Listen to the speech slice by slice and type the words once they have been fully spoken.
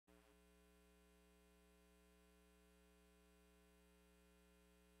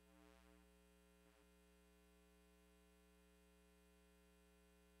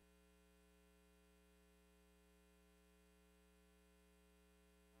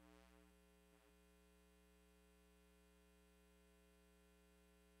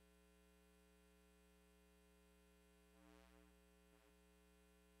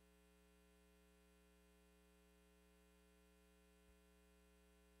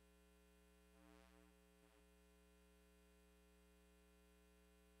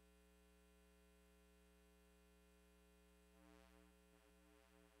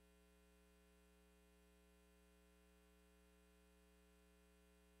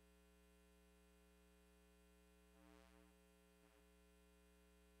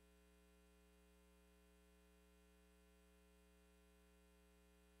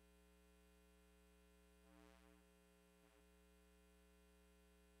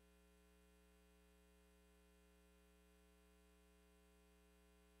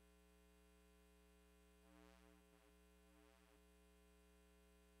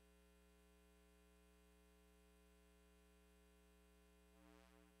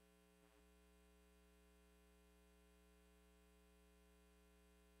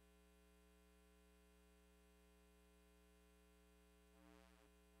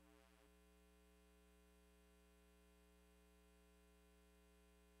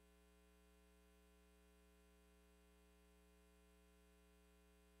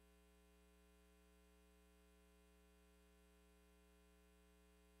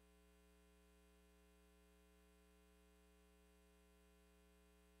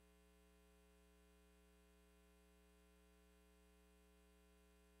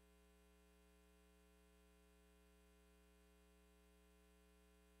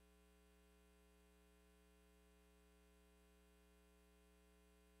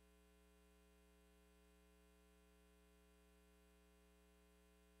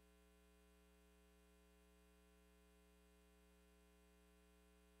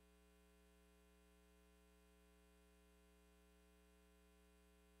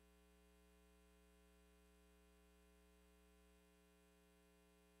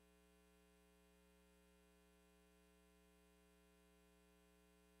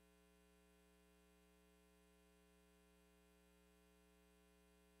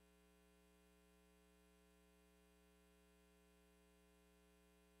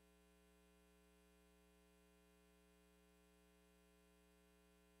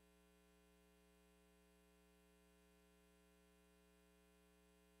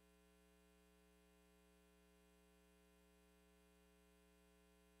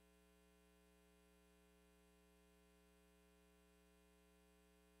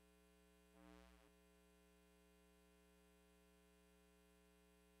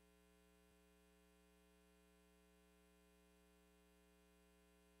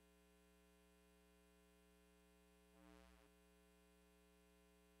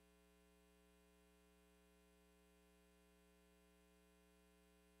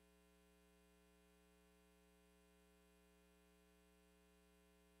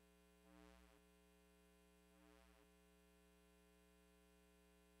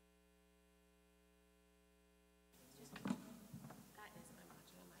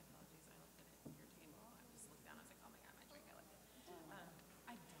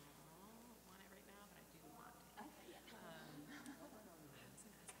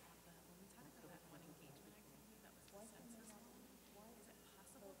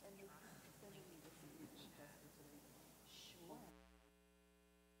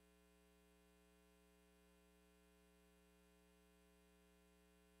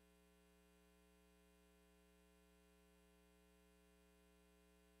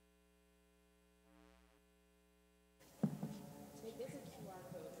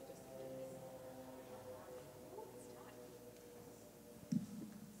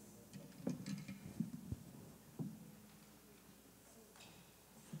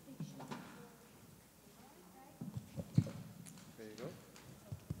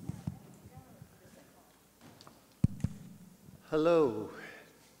Hello.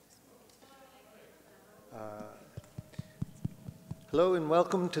 Hello and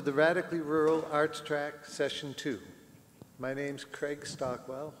welcome to the Radically Rural Arts Track Session 2. My name's Craig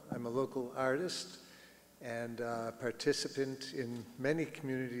Stockwell. I'm a local artist and participant in many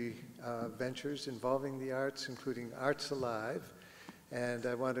community ventures involving the arts, including Arts Alive. And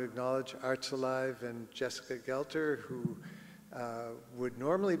I want to acknowledge Arts Alive and Jessica Gelter, who would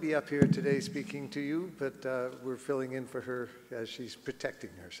normally be up here today speaking to you, but we're filling in for her as she's protecting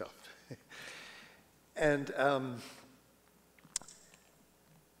herself. And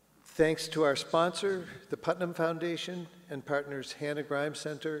thanks to our sponsor, the Putnam Foundation, and partners Hannah Grimes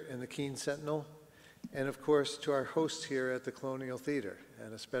Center and the Keene Sentinel, and of course to our hosts here at the Colonial Theater.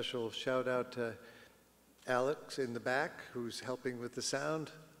 And a special shout out to Alex in the back, who's helping with the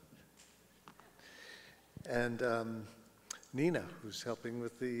sound, and Nina, who's helping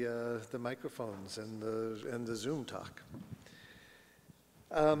with the microphones and the Zoom talk.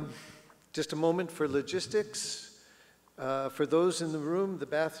 Just a moment for logistics. For those in the room, the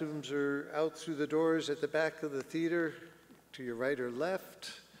bathrooms are out through the doors at the back of the theater, to your right or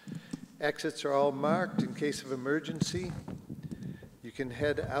left. Exits are all marked in case of emergency. You can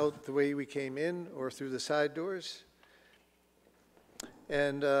head out the way we came in or through the side doors.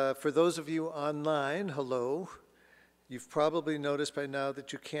 And for those of you online, hello. You've probably noticed by now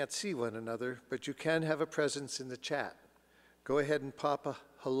that you can't see one another, but you can have a presence in the chat. Go ahead and pop a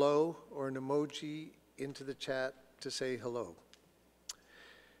hello or an emoji into the chat to say hello.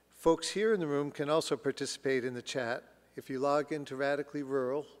 Folks here in the room can also participate in the chat. If you log into Radically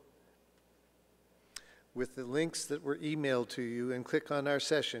Rural with the links that were emailed to you and click on our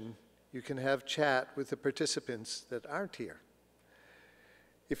session, you can have chat with the participants that aren't here.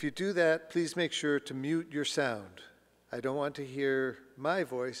 If you do that, please make sure to mute your sound. I don't want to hear my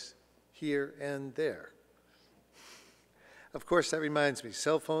voice here and there. Of course, that reminds me,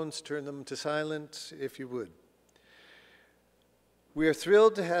 cell phones, turn them to silent if you would. We are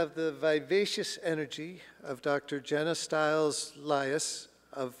thrilled to have the vivacious energy of Dr. Genna Styles-Lyas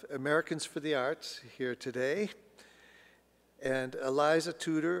of Americans for the Arts here today, and Eliza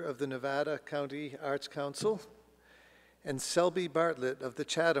Tudor of the Nevada County Arts Council, and Selby Bartlett of the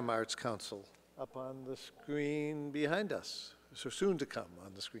Chatham Arts Council, up on the screen behind us, so soon to come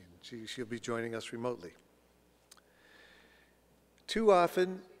on the screen. She'll be joining us remotely. Too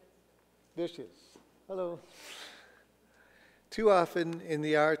often, there she is, hello. Too often in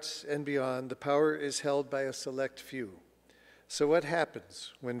the arts and beyond, the power is held by a select few. So what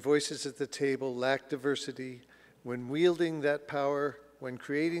happens when voices at the table lack diversity, when wielding that power, when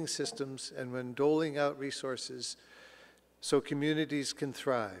creating systems, and when doling out resources so communities can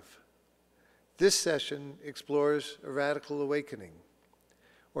thrive? This session explores a radical awakening,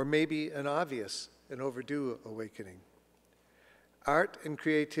 or maybe an obvious and overdue awakening. Art and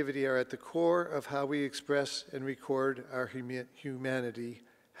creativity are at the core of how we express and record our humanity,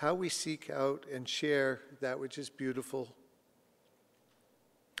 how we seek out and share that which is beautiful.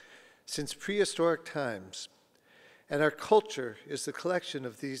 Since prehistoric times, and our culture is the collection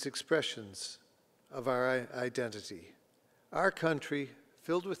of these expressions of our identity. Our country,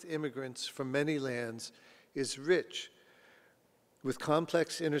 filled with immigrants from many lands, is rich with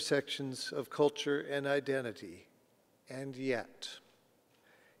complex intersections of culture and identity. And yet,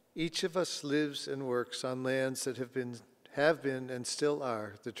 each of us lives and works on lands that have been and still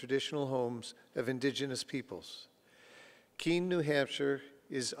are the traditional homes of indigenous peoples. Keene, New Hampshire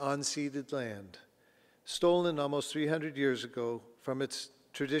is unceded land, stolen almost 300 years ago from its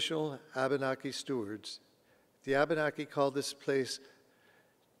traditional Abenaki stewards. The Abenaki called this place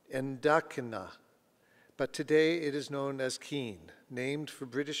Endakina, but today it is known as Keene, named for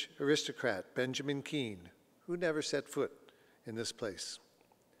British aristocrat Benjamin Keene, who never set foot in this place.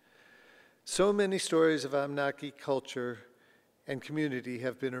 So many stories of Abenaki culture and community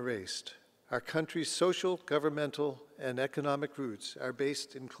have been erased. Our country's social, governmental, and economic roots are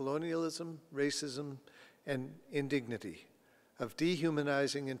based in colonialism, racism, and indignity, of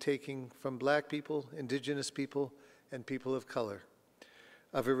dehumanizing and taking from Black people, indigenous people, and people of color,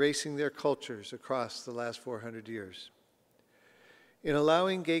 of erasing their cultures across the last 400 years. In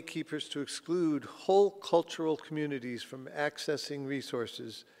allowing gatekeepers to exclude whole cultural communities from accessing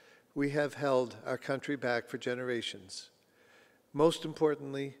resources, we have held our country back for generations. Most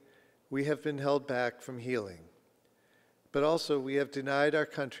importantly, we have been held back from healing. But also, we have denied our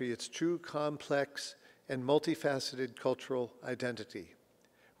country its true, complex, and multifaceted cultural identity.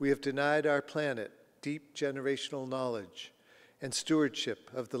 We have denied our planet deep generational knowledge and stewardship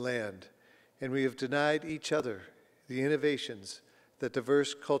of the land, and we have denied each other the innovations that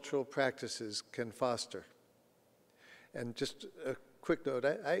diverse cultural practices can foster. And just a quick note,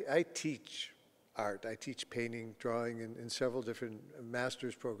 I teach art. I teach painting, drawing in several different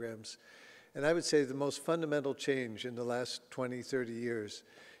master's programs. And I would say the most fundamental change in the last 20, 30 years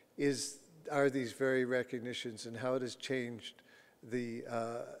are these very recognitions and how it has changed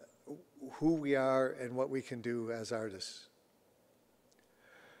who we are and what we can do as artists.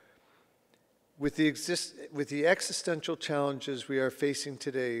 With the existential challenges we are facing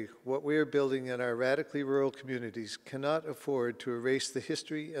today, what we are building in our radically rural communities cannot afford to erase the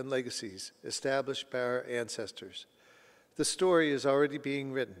history and legacies established by our ancestors. The story is already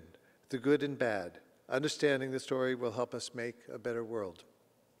being written, the good and bad. Understanding the story will help us make a better world.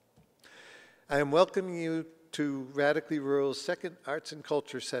 I am welcoming you to Radically Rural's second Arts and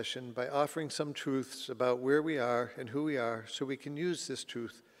Culture session by offering some truths about where we are and who we are so we can use this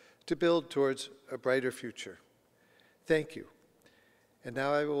truth to build towards a brighter future. Thank you. And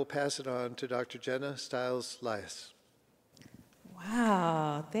now I will pass it on to Dr. Genna Styles-Lyas.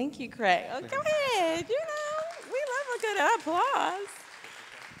 Wow, thank you, Craig. Oh, go ahead, you know, we love a good applause.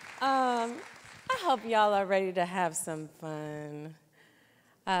 I hope y'all are ready to have some fun.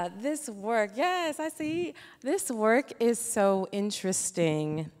 This work, yes, I see. This work is so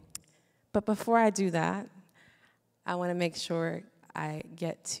interesting. But before I do that, I want to make sure I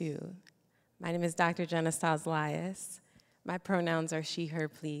get to. My name is Dr. Genna Styles-Lyas. My pronouns are she, her,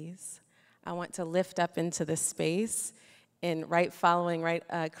 please. I want to lift up into the space in following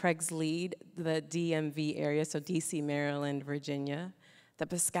Craig's lead, the DMV area, so DC, Maryland, Virginia, the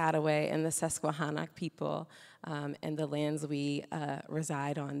Piscataway and the Susquehannock people, and the lands we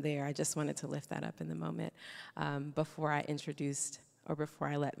reside on there. I just wanted to lift that up in the moment before I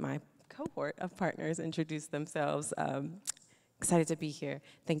let my cohort of partners introduce themselves. Excited to be here.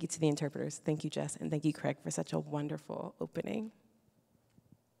 Thank you to the interpreters. Thank you, Jess, and thank you, Craig, for such a wonderful opening.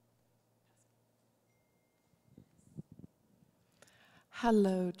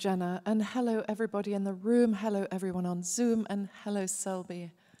 Hello, Genna, and hello, everybody in the room. Hello, everyone on Zoom, and hello,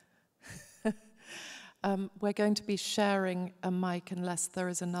 Selby. We're going to be sharing a mic unless there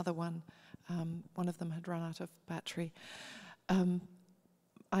is another one. One of them had run out of battery.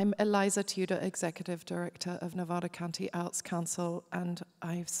 I'm Eliza Tudor, Executive Director of Nevada County Arts Council, and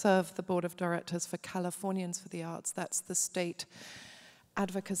I serve the Board of Directors for Californians for the Arts. That's the state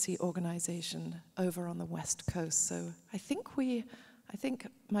advocacy organization over on the West Coast. So I think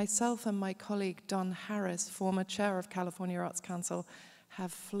myself and my colleague Don Harris, former chair of California Arts Council,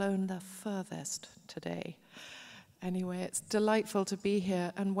 have flown the furthest today. Anyway, it's delightful to be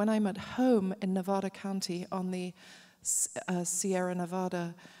here, and when I'm at home in Nevada County on the Sierra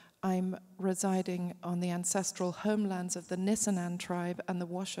Nevada, I'm residing on the ancestral homelands of the Nisenan tribe and the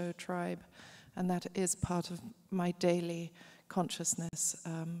Washoe tribe, and that is part of my daily consciousness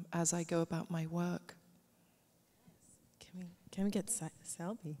as I go about my work. Can we get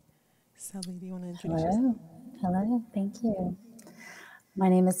Selby? Selby, do you want to introduce yourself? Hello. Hello, thank you. My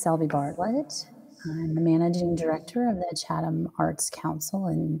name is Selby Bartlett. I'm the Managing Director of the Chatham Arts Council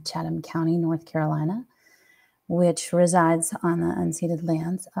in Chatham County, North Carolina, which resides on the unceded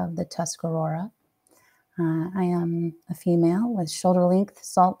lands of the Tuscarora. I am a female with shoulder-length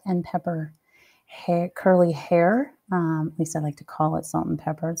salt and pepper curly hair. At least I like to call it salt and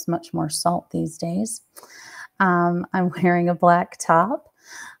pepper. It's much more salt these days. I'm wearing a black top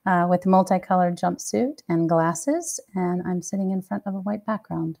with a multicolored jumpsuit and glasses, and I'm sitting in front of a white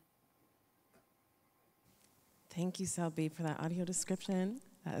background. Thank you, Selby, for that audio description.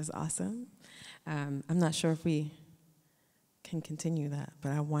 That is awesome. I'm not sure if we can continue that,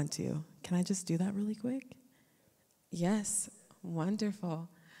 but I want to. Can I just do that really quick? Yes, wonderful.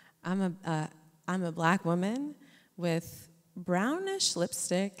 I'm a black woman with brownish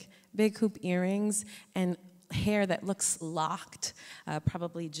lipstick, big hoop earrings, and hair that looks locked,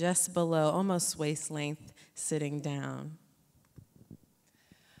 probably just below, almost waist length, sitting down.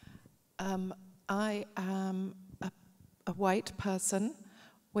 I am a white person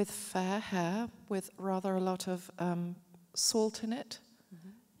with fair hair, with rather a lot of salt in it.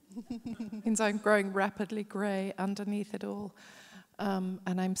 Mm-hmm. Means I'm growing rapidly gray underneath it all. And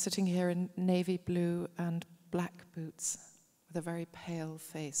I'm sitting here in navy blue and black boots with a very pale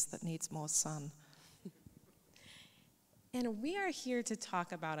face that needs more sun. And we are here to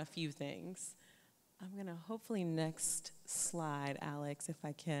talk about a few things. I'm going to hopefully next slide, Alex, if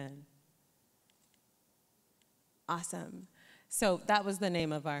I can. Awesome. So that was the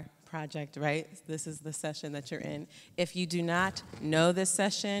name of our project, right? This is the session that you're in. If you do not know this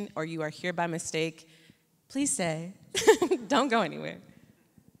session or you are here by mistake, please stay. Don't go anywhere.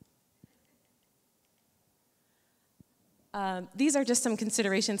 These are just some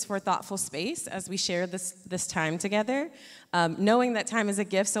considerations for thoughtful space as we share this time together. Knowing that time is a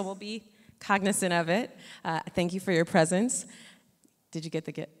gift, so we'll be cognizant of it. Thank you for your presence. Did you get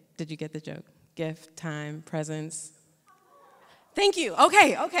the joke? Gift, time, presence. Thank you.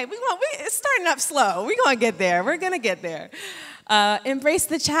 Okay. It's starting up slow. We're going to get there. We're going to get there. Embrace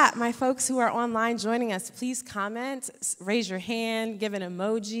the chat. My folks who are online joining us, please comment, raise your hand, give an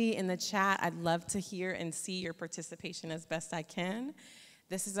emoji in the chat. I'd love to hear and see your participation as best I can.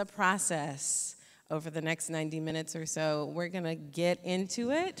 This is a process. Over the next 90 minutes or so, we're going to get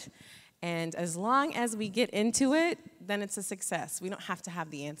into it. And as long as we get into it, then it's a success. We don't have to have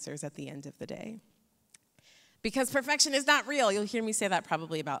the answers at the end of the day. Because perfection is not real. You'll hear me say that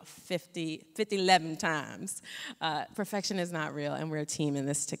probably about 11 times. Perfection is not real, and we're a team in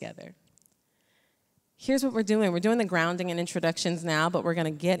this together. Here's what we're doing. We're doing the grounding and introductions now, but we're going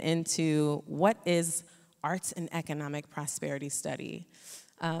to get into what is arts and economic prosperity study.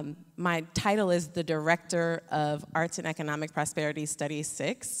 My title is the Director of Arts and Economic Prosperity Study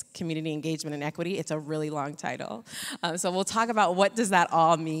 6, Community Engagement and Equity. It's a really long title. So we'll talk about what does that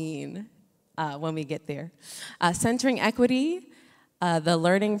all mean when we get there. Centering equity, the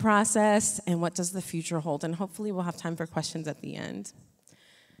learning process, and what does the future hold? And hopefully we'll have time for questions at the end.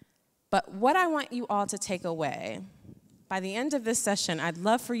 But what I want you all to take away, by the end of this session, I'd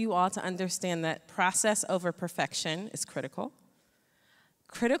love for you all to understand that process over perfection is critical.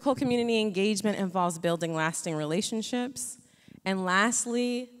 Critical community engagement involves building lasting relationships. And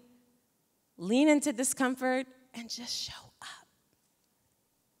lastly, lean into discomfort and just show up.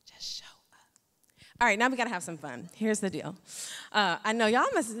 Just show up. All right, now we gotta have some fun. Here's the deal. I know y'all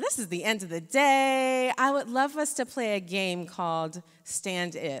this is the end of the day. I would love us to play a game called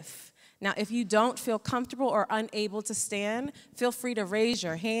Stand If. Now, if you don't feel comfortable or unable to stand, feel free to raise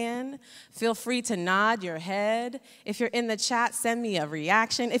your hand. Feel free to nod your head. If you're in the chat, send me a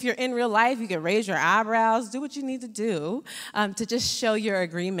reaction. If you're in real life, you can raise your eyebrows. Do what you need to do to just show your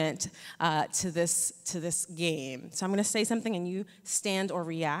agreement to this game. So I'm going to say something, and you stand or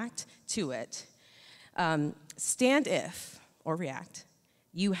react to it. Stand if, or react,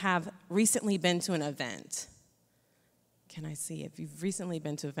 you have recently been to an event. Can I see if you've recently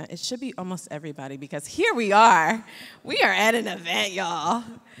been to an event? It should be almost everybody, because here we are. We are at an event, y'all.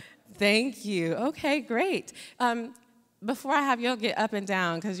 Thank you. Okay, great. Before I have y'all get up and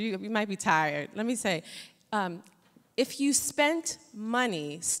down, because you might be tired, let me say, if you spent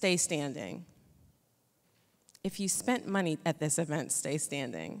money, stay standing. If you spent money at this event, stay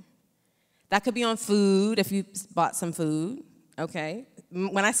standing. That could be on food, if you bought some food, okay?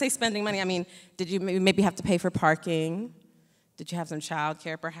 When I say spending money, I mean, did you maybe have to pay for parking? Did you have some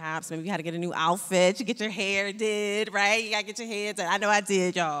childcare, perhaps? Maybe you had to get a new outfit. You get your hair did, right? You got to get your hair done. I know I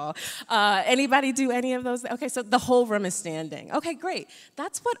did, y'all. Anybody do any of those? Okay, so the whole room is standing. Okay, great.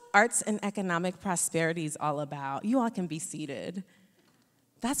 That's what arts and economic prosperity is all about. You all can be seated.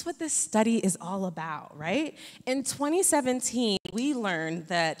 That's what this study is all about, right? In 2017, we learned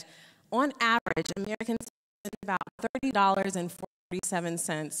that on average, Americans spend about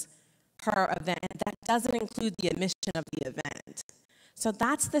 $30.47 per event. That doesn't include the admission of the event. So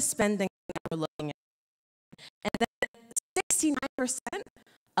that's the spending that we're looking at. And then 69%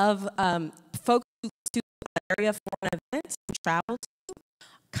 of folks who go to an area for an event, who travel to,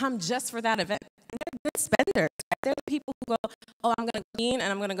 come just for that event. And they're good spenders. Right? They're the people who go, oh, I'm going to clean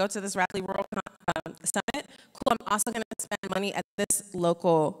and I'm going to go to this Raleigh Rural Summit. Cool, I'm also going to spend money at this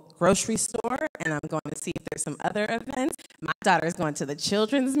local grocery store, and I'm going to see if there's some other events. My daughter's going to the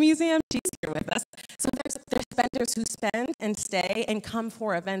Children's Museum. She's here with us. So there's spenders who spend and stay and come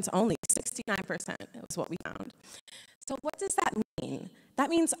for events only. 69% was what we found. So what does that mean? That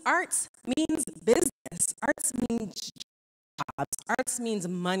means arts means business. Arts means jobs. Arts means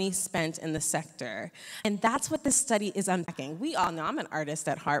money spent in the sector. And that's what this study is unpacking. We all know, I'm an artist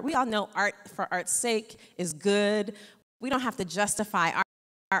at heart. We all know art for art's sake is good. We don't have to justify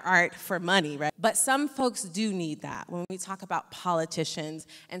our art for money, right? But some folks do need that. When we talk about politicians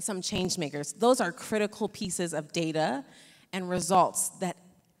and some change makers, those are critical pieces of data and results that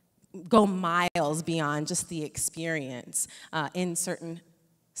go miles beyond just the experience in certain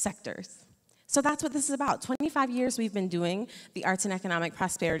sectors. So that's what this is about. 25 years we've been doing the Arts and Economic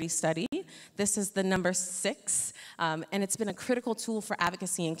Prosperity Study. This is the number 6, and it's been a critical tool for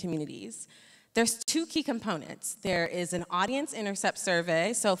advocacy in communities. There's 2 key components. There is an audience intercept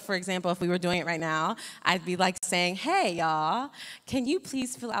survey. So for example, if we were doing it right now, I'd be like saying, hey y'all, can you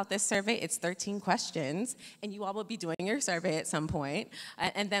please fill out this survey? It's 13 questions, and you all will be doing your survey at some point,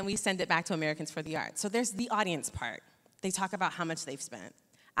 and then we send it back to Americans for the Arts. So there's the audience part. They talk about how much they've spent.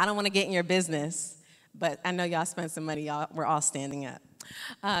 I don't want to get in your business, but I know y'all spent some money, we're all standing up.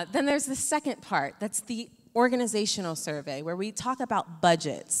 Then there's the second part, that's the organizational survey, where we talk about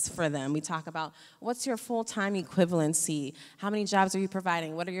budgets for them. We talk about what's your full-time equivalency, how many jobs are you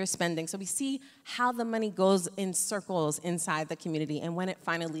providing, what are your spending. So we see how the money goes in circles inside the community and when it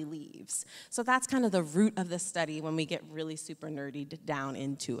finally leaves. So that's kind of the root of the study when we get really super nerdied down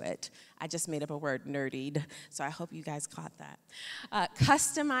into it. I just made up a word, nerdied, so I hope you guys caught that.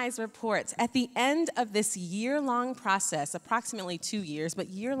 Customized reports. At the end of this year-long process, approximately 2 years, but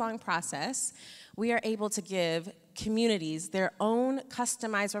year-long process, we are able to give communities their own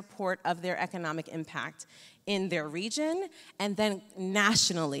customized report of their economic impact in their region and then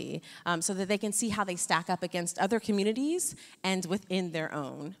nationally, so that they can see how they stack up against other communities and within their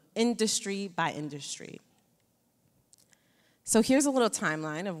own, industry by industry. So here's a little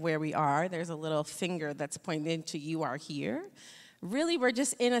timeline of where we are. There's a little finger that's pointing to you are here. Really, we're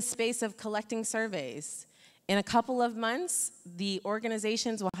just in a space of collecting surveys. In a couple of months, the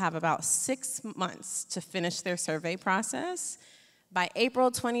organizations will have about 6 months to finish their survey process. By April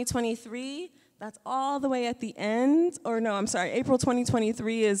 2023, that's all the way at the end, or no, I'm sorry, April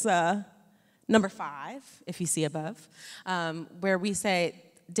 2023 is number 5, if you see above, where we say,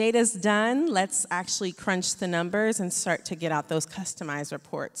 data's done, let's actually crunch the numbers and start to get out those customized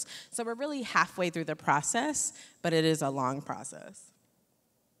reports. So we're really halfway through the process, but it is a long process.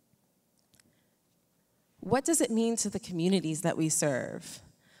 What does it mean to the communities that we serve?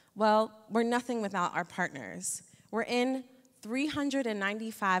 Well, we're nothing without our partners. We're in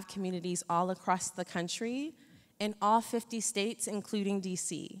 395 communities all across the country, in all 50 states, including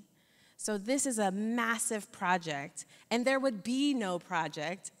DC. So this is a massive project, and there would be no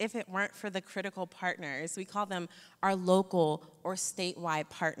project if it weren't for the critical partners. We call them our local or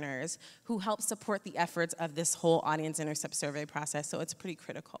statewide partners who help support the efforts of this whole audience intercept survey process, so it's pretty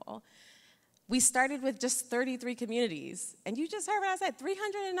critical. We started with just 33 communities, and you just heard what I said,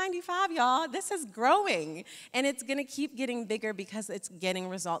 395, y'all. This is growing, and it's gonna keep getting bigger because it's getting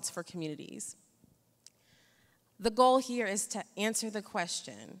results for communities. The goal here is to answer the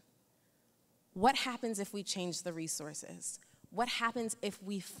question, what happens if we change the resources? What happens if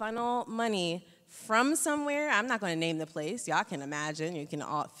we funnel money from somewhere? I'm not gonna name the place, y'all can imagine, you can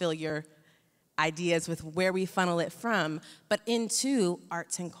all fill your ideas with where we funnel it from, but into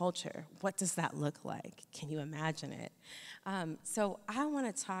arts and culture. What does that look like? Can you imagine it? So I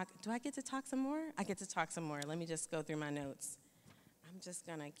want to talk, do I get to talk some more? I get to talk some more. Let me just go through my notes. I'm just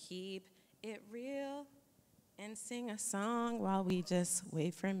going to keep it real and sing a song while we just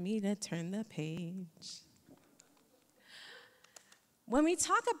wait for me to turn the page. When we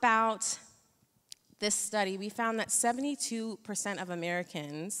talk about this study, we found that 72% of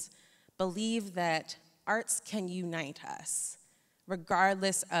Americans believe that arts can unite us,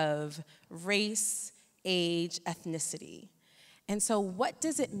 regardless of race, age, ethnicity. And so what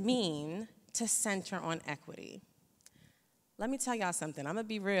does it mean to center on equity? Let me tell y'all something. I'm gonna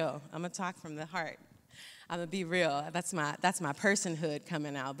be real. I'm gonna talk from the heart. I'm gonna be real. That's my personhood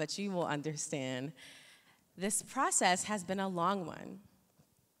coming out, but you will understand. This process has been a long one.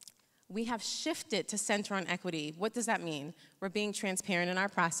 We have shifted to center on equity. What does that mean? We're being transparent in our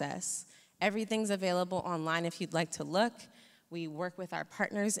process. Everything's available online if you'd like to look. We work with our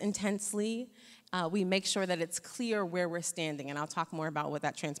partners intensely. We make sure that it's clear where we're standing, and I'll talk more about what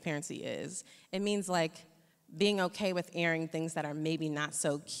that transparency is. It means like being okay with airing things that are maybe not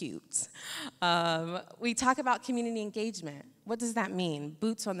so cute. We talk about community engagement. What does that mean?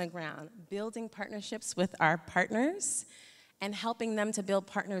 Boots on the ground, building partnerships with our partners, and helping them to build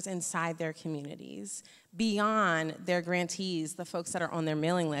partners inside their communities, beyond their grantees, the folks that are on their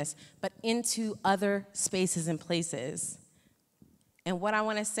mailing list, but into other spaces and places. And what I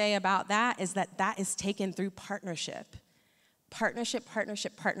wanna say about that is taken through partnership. Partnership,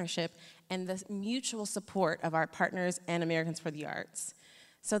 partnership, partnership, and the mutual support of our partners and Americans for the Arts.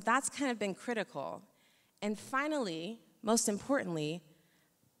 So that's kind of been critical. And finally, most importantly,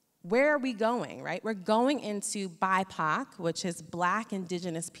 where are we going, right? We're going into BIPOC, which is Black,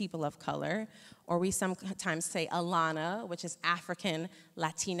 Indigenous People of Color, or we sometimes say ALANA, which is African,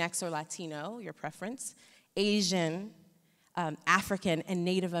 Latinx or Latino, your preference, Asian, African, and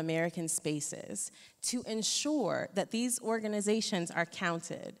Native American spaces to ensure that these organizations are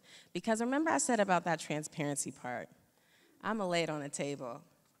counted. Because remember I said about that transparency part, I'm gonna lay it on the table.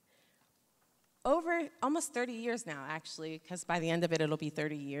 Over almost 30 years now, actually, because by the end of it, it'll be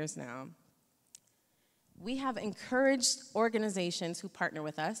 30 years now. We have encouraged organizations who partner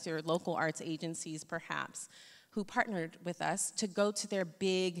with us, your local arts agencies perhaps, who partnered with us to go to their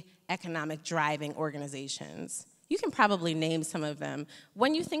big economic driving organizations. You can probably name some of them.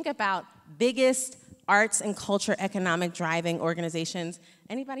 When you think about biggest arts and culture economic driving organizations.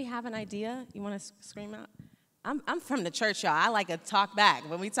 Anybody have an idea you want to scream out? I'm from the church, y'all. I like to talk back.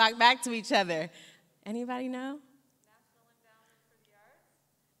 When we talk back to each other. Anybody know? National Endowment for the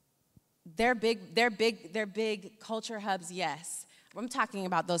Arts? They're big culture hubs, yes. I'm talking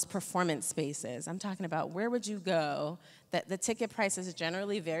about those performance spaces. I'm talking about where would you go that the ticket price is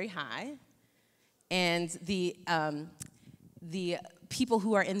generally very high, and the people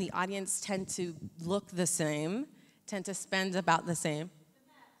who are in the audience tend to look the same, tend to spend about the same.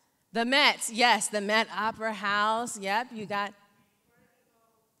 The Met, yes, the Met Opera House, yep, you got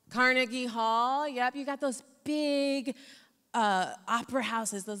Carnegie Hall, yep, you got those big opera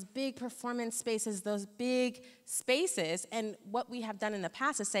houses, those big performance spaces, those big spaces, and what we have done in the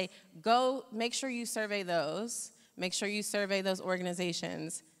past is say, go, make sure you survey those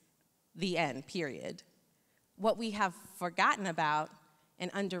organizations, the end, period. What we have forgotten about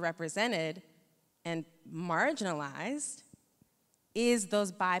and underrepresented and marginalized is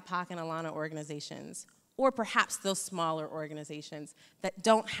those BIPOC and Alana organizations, or perhaps those smaller organizations that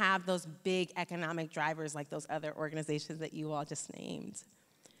don't have those big economic drivers like those other organizations that you all just named.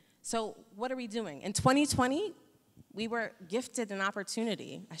 So what are we doing? In 2020, we were gifted an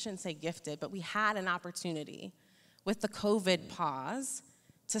opportunity. I shouldn't say gifted, but we had an opportunity with the COVID pause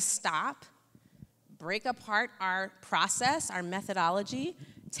to stop, break apart our process, our methodology,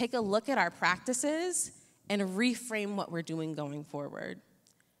 take a look at our practices, and reframe what we're doing going forward.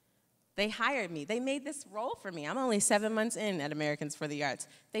 They hired me. They made this role for me. I'm only 7 months in at Americans for the Arts.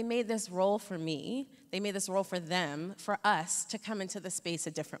 They made this role for me. They made this role for them, for us, to come into the space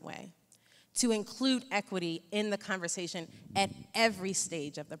a different way, to include equity in the conversation at every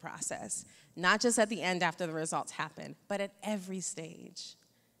stage of the process, not just at the end after the results happen, but at every stage.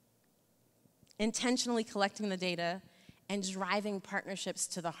 Intentionally collecting the data and driving partnerships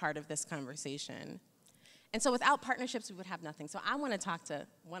to the heart of this conversation. And so without partnerships, we would have nothing. So I want to talk to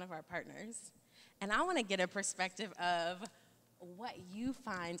one of our partners, and I want to get a perspective of what you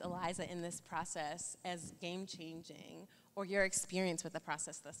find, Eliza, in this process as game-changing, or your experience with the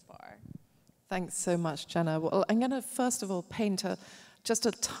process thus far. Thanks so much, Genna. Well, I'm going to first of all paint just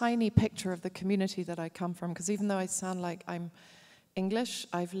a tiny picture of the community that I come from, because even though I sound like I'm English,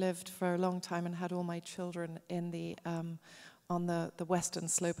 I've lived for a long time and had all my children in on the western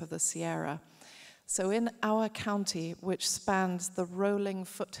slope of the Sierra. So in our county, which spans the rolling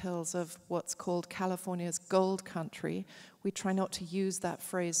foothills of what's called California's gold country, we try not to use that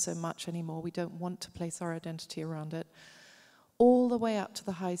phrase so much anymore. We don't want to place our identity around it. All the way up to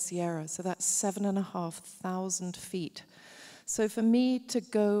the high Sierra, so that's 7,500 feet. So for me to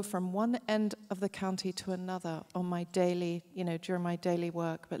go from one end of the county to another on my daily, during my daily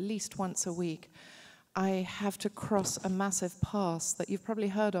work, but at least once a week, I have to cross a massive pass that you've probably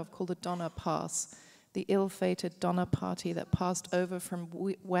heard of called the Donner Pass, the ill-fated Donner Party that passed over from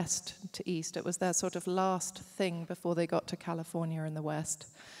west to east. It was their sort of last thing before they got to California in the west.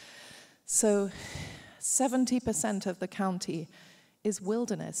 So 70% of the county is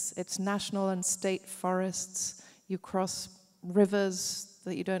wilderness. It's national and state forests. You cross rivers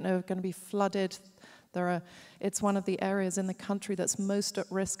that you don't know are going to be flooded. It's one of the areas in the country that's most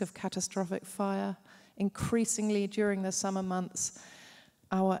at risk of catastrophic fire. Increasingly during the summer months,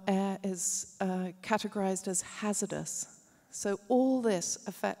 our air is categorized as hazardous. So all this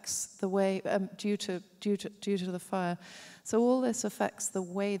affects the way, due to the fire, so all this affects the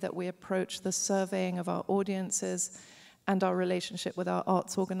way that we approach the surveying of our audiences and our relationship with our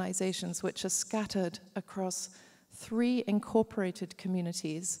arts organizations, which are scattered across 3 incorporated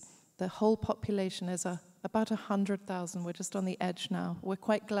communities. The whole population is about 100,000. We're just on the edge now. We're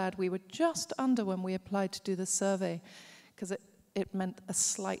quite glad we were just under when we applied to do the survey, because it meant a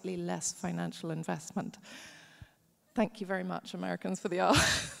slightly less financial investment. Thank you very much, Americans for the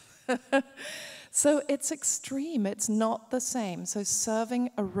Arts. So it's extreme. It's not the same. So serving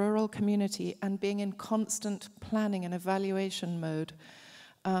a rural community and being in constant planning and evaluation mode,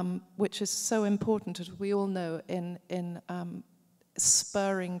 which is so important, as we all know, in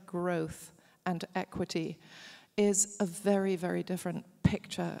spurring growth and equity, is a very, very different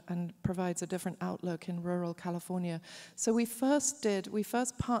picture and provides a different outlook in rural California. So we first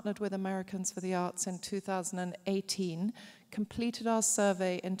partnered with Americans for the Arts in 2018, completed our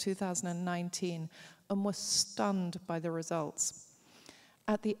survey in 2019, and were stunned by the results.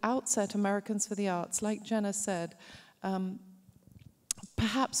 At the outset, Americans for the Arts, like Genna said,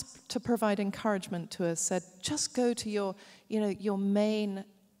 perhaps to provide encouragement to us, said, just go to your main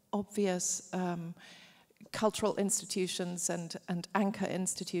obvious cultural institutions and anchor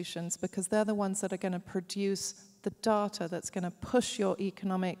institutions, because they're the ones that are going to produce the data that's going to push your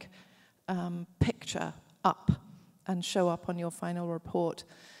economic picture up and show up on your final report.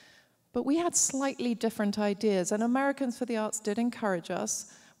 But we had slightly different ideas, and Americans for the Arts did encourage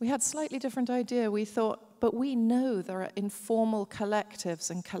us. We had slightly different idea. We thought, but we know there are informal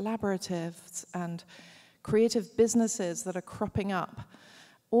collectives and collaboratives and creative businesses that are cropping up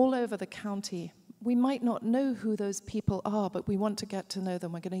all over the county. We might not know who those people are, but we want to get to know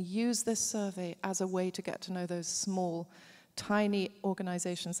them. We're going to use this survey as a way to get to know those small, tiny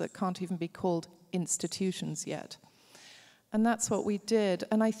organizations that can't even be called institutions yet. And that's what we did.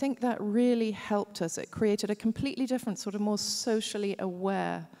 And I think that really helped us. It created a completely different, sort of more socially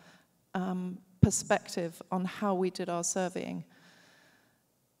aware perspective on how we did our surveying.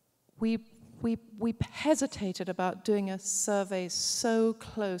 We hesitated about doing a survey so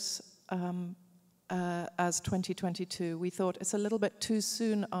close as 2022. We thought it's a little bit too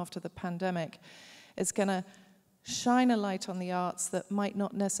soon after the pandemic. It's going to shine a light on the arts that might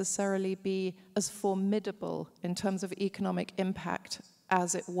not necessarily be as formidable in terms of economic impact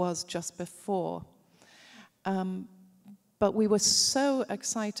as it was just before. But we were so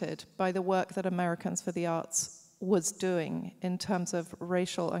excited by the work that Americans for the Arts was doing in terms of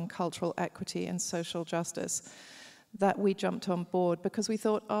racial and cultural equity and social justice that we jumped on board, because we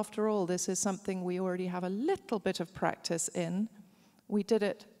thought, after all, this is something we already have a little bit of practice in. We did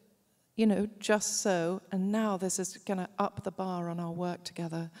it, you know, just so, and now this is going to up the bar on our work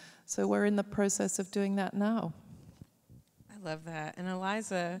together. So we're in the process of doing that now. I love that. And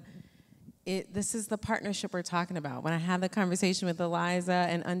Eliza, this is the partnership we're talking about. When I had the conversation with Eliza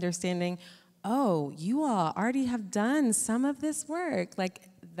and understanding, oh, you all already have done some of this work, like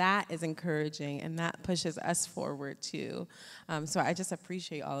that is encouraging, and that pushes us forward too. So I just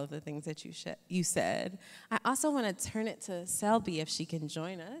appreciate all of the things that you said. I also want to turn it to Selby if she can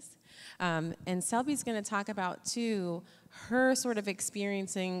join us. And Selby's going to talk about, too, her sort of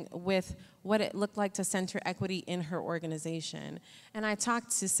experiencing with what it looked like to center equity in her organization. And I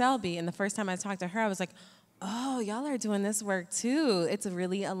talked to Selby, and the first time I talked to her, I was like, oh, y'all are doing this work, too. It's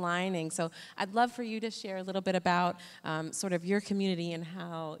really aligning. So I'd love for you to share a little bit about sort of your community and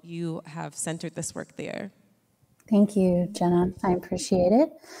how you have centered this work there. Thank you, Genna. I appreciate it.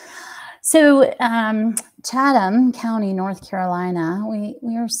 So Chatham County, North Carolina, we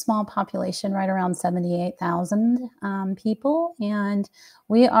are a small population, right around 78,000 people, and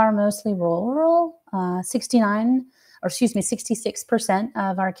we are mostly rural. 66%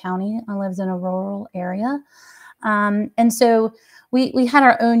 of our county lives in a rural area. And so we had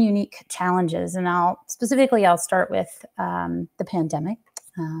our own unique challenges, and I'll start with the pandemic.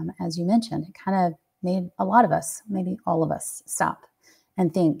 As you mentioned, it kind of made a lot of us, maybe all of us, stop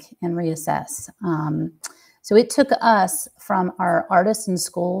and think and reassess. So it took us from our artists in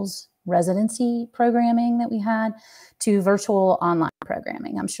schools residency programming that we had to virtual online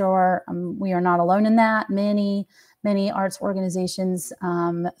programming. I'm sure we are not alone in that. Many arts organizations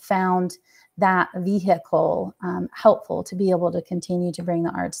found that vehicle helpful to be able to continue to bring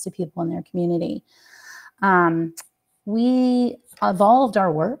the arts to people in their community. We evolved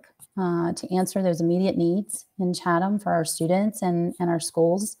our work to answer those immediate needs in Chatham for our students and our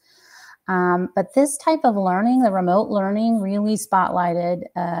schools. But this type of learning, the remote learning, really spotlighted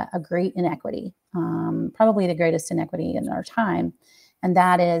a great inequity, probably the greatest inequity in our time, and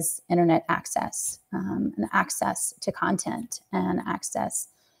that is internet access, and access to content, and access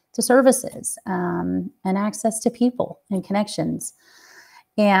to services, and access to people and connections.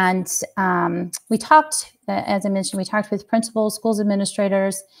 And we talked, as I mentioned, we talked with principals, schools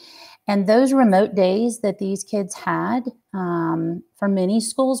administrators, and those remote days that these kids had for many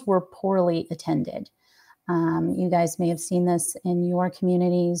schools were poorly attended. You guys may have seen this in your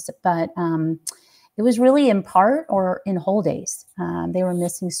communities, but it was really in part or in whole days. They were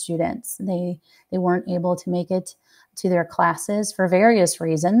missing students. They weren't able to make it to their classes for various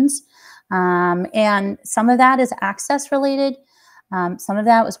reasons. And some of that is access related. Some of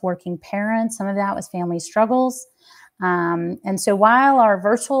that was working parents. Some of that was family struggles. And so while our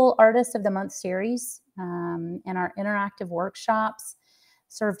virtual Artist of the Month series and our interactive workshops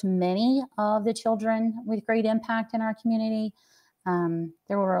served many of the children with great impact in our community,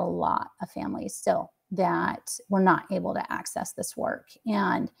 there were a lot of families still that were not able to access this work.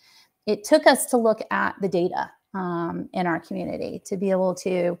 And it took us to look at the data in our community to be able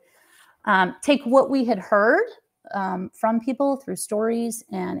to take what we had heard from people through stories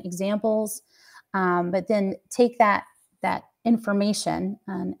and examples, but then take that information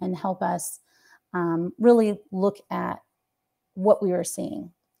and help us really look at what we were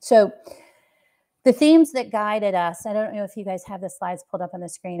seeing. So the themes that guided us, I don't know if you guys have the slides pulled up on the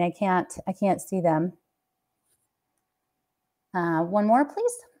screen. I can't see them. One more,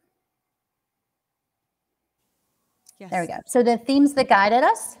 please. Yes. There we go. So the themes that guided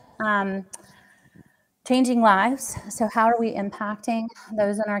us, changing lives. So how are we impacting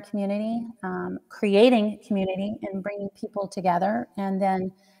those in our community, creating community and bringing people together, and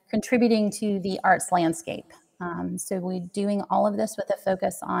then contributing to the arts landscape. So we're doing all of this with a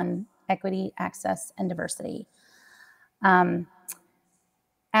focus on equity, access, and diversity. As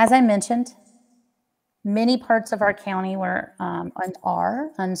I mentioned, many parts of our county were and are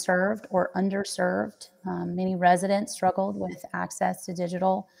unserved or underserved. Many residents struggled with access to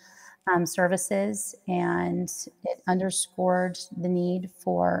digital services, and it underscored the need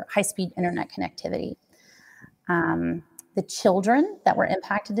for high-speed internet connectivity. The children that were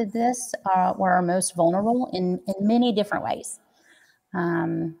impacted in this were our most vulnerable in many different ways.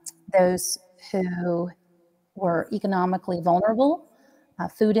 Those who were economically vulnerable,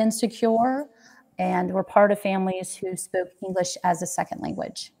 food insecure, and were part of families who spoke English as a second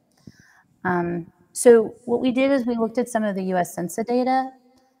language. So what we did is we looked at some of the U.S. Census data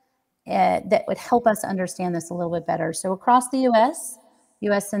that would help us understand this a little bit better. So across the U.S.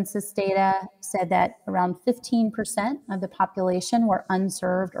 Census data said that around 15% of the population were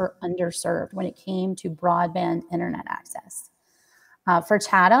unserved or underserved when it came to broadband internet access. For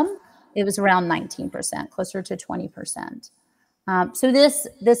Chatham, it was around 19%, closer to 20%. So this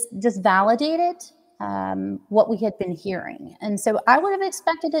just validated what we had been hearing. And so I would have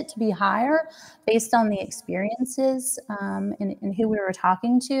expected it to be higher based on the experiences and who we were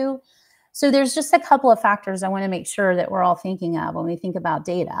talking to. So there's just a couple of factors I want to make sure that we're all thinking of when we think about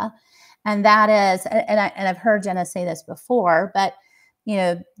data. And that is, and I've heard Genna say this before, but you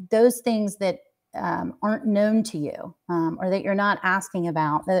know, those things that aren't known to you or that you're not asking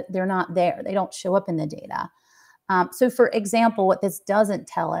about, that they're not there, they don't show up in the data. So for example, what this doesn't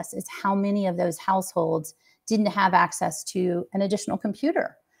tell us is how many of those households didn't have access to an additional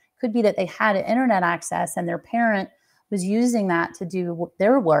computer. Could be that they had internet access and their parent was using that to do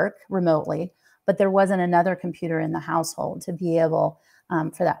their work remotely, but there wasn't another computer in the household to be able,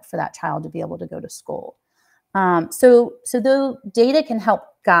 for that child to be able to go to school. So though data can help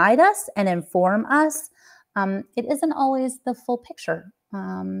guide us and inform us, it isn't always the full picture,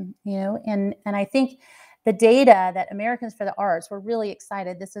 you know, and I think the data that Americans for the Arts, we're really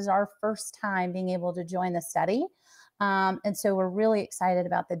excited. This is our first time being able to join the study. And so we're really excited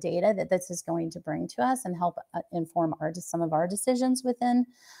about the data that this is going to bring to us and help inform some of our decisions within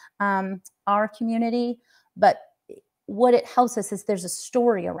our community. But what it helps us is there's a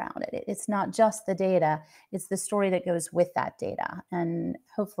story around it. It's not just the data, it's the story that goes with that data. And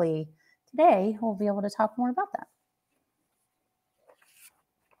hopefully today we'll be able to talk more about that.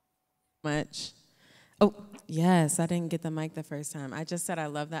 Much. Oh, yes, I didn't get the mic the first time. I just said I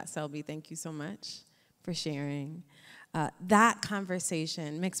love that, Selby. Thank you so much for sharing. That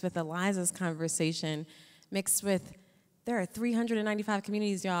conversation mixed with Eliza's conversation, mixed with, there are 395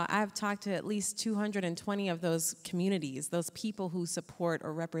 communities, y'all. I've talked to at least 220 of those communities, those people who support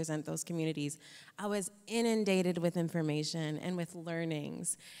or represent those communities. I was inundated with information and with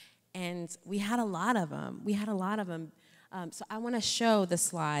learnings, and we had a lot of them. So I want to show the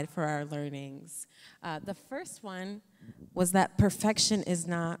slide for our learnings. The first one was that perfection is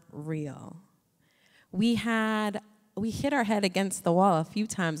not real. We hit our head against the wall a few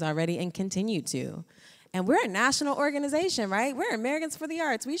times already and continue to. And we're a national organization, right? We're Americans for the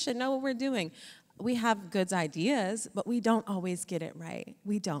Arts. We should know what we're doing. We have good ideas, but we don't always get it right.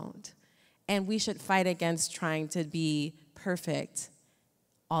 We don't. And we should fight against trying to be perfect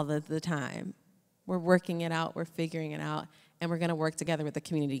all of the time. We're working it out, we're figuring it out, and we're gonna work together with the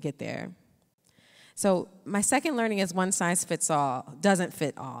community to get there. So my second learning is one size fits all, doesn't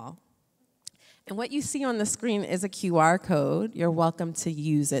fit all. And what you see on the screen is a QR code. You're welcome to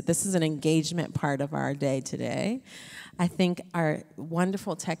use it. This is an engagement part of our day today. I think our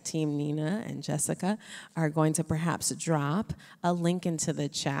wonderful tech team, Nina and Jessica, are going to perhaps drop a link into the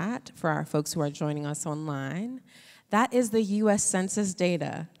chat for our folks who are joining us online. That is the US Census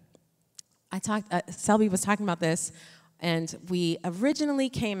data. Selby was talking about this, and we originally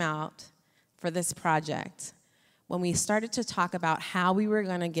came out for this project when we started to talk about how we were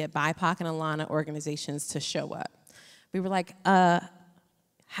gonna get BIPOC and Alana organizations to show up. We were like,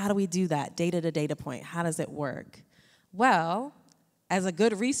 how do we do that, data to data point? How does it work? Well, as a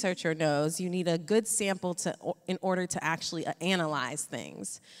good researcher knows, you need a good sample in order to actually analyze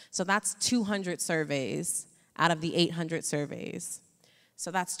things. So that's 200 surveys out of the 800 surveys. So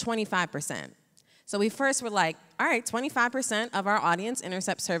that's 25%. So we first were like, all right, 25% of our audience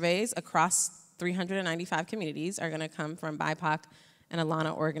intercept surveys across 395 communities are gonna come from BIPOC and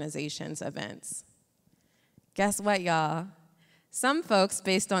Alana organizations events. Guess what, y'all? Some folks,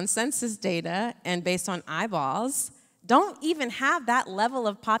 based on census data and based on eyeballs, don't even have that level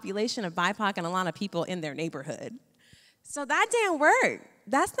of population of BIPOC and Alana people in their neighborhood. So that didn't work.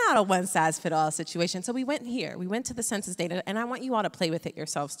 That's not a one-size-fits-all situation. So we went here. We went to the census data, and I want you all to play with it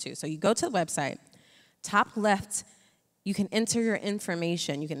yourselves too. So you go to the website, top left, you can enter your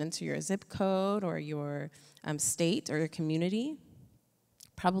information. You can enter your zip code or your state or your community,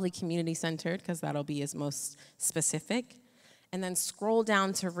 probably community-centered because that'll be as most specific, and then scroll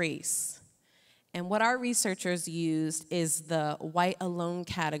down to race. And what our researchers used is the white alone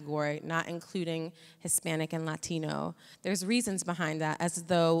category, not including Hispanic and Latino. There's reasons behind that, as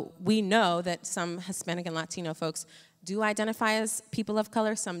though we know that some Hispanic and Latino folks do identify as people of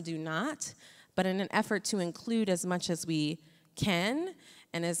color, some do not. But in an effort to include as much as we can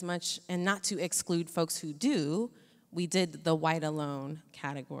and not to exclude folks who do, we did the white alone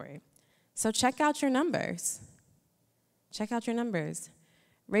category. So check out your numbers. Check out your numbers.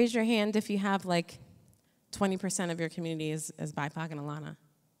 Raise your hand if you have like 20% of your community is BIPOC and Alana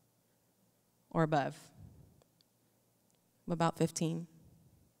or above. About 15?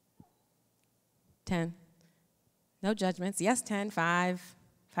 10? No judgments. Yes, 10, 5,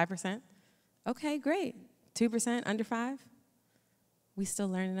 5%. Okay, great. 2%, under 5? We still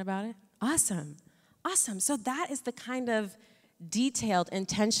learning about it? Awesome. Awesome. So that is the kind of detailed,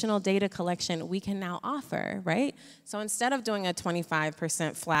 intentional data collection we can now offer, right? So instead of doing a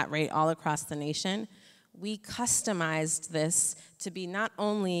 25% flat rate all across the nation, we customized this to be not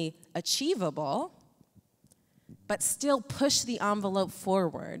only achievable, but still push the envelope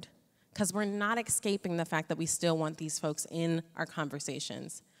forward, because we're not escaping the fact that we still want these folks in our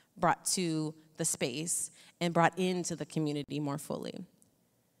conversations, brought to the space and brought into the community more fully.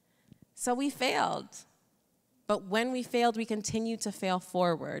 So we failed. But when we failed, we continued to fail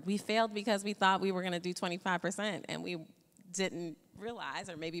forward. We failed because we thought we were going to do 25%, and we didn't realize,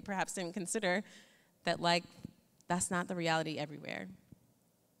 or maybe perhaps didn't consider, that like that's not the reality everywhere.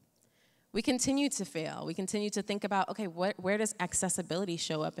 We continue to fail. We continue to think about, okay, where does accessibility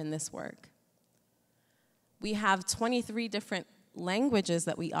show up in this work? We have 23 different languages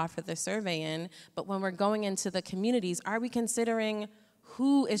that we offer the survey in, but when we're going into the communities, are we considering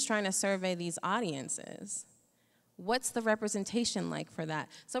who is trying to survey these audiences? What's the representation like for that?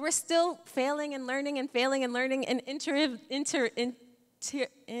 So we're still failing and learning and failing and learning and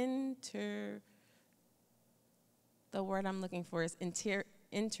the word I'm looking for is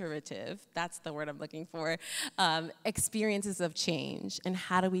iterative, that's the word I'm looking for, experiences of change. And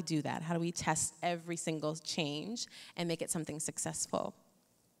how do we do that? How do we test every single change and make it something successful?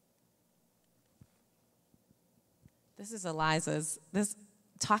 This is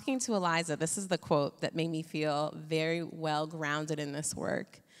talking to Eliza, this is the quote that made me feel very well grounded in this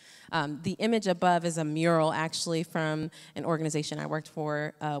work. The image above is a mural actually from an organization I worked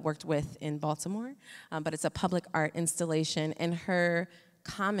with in Baltimore, but it's a public art installation, and her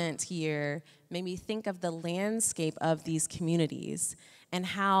comment here made me think of the landscape of these communities and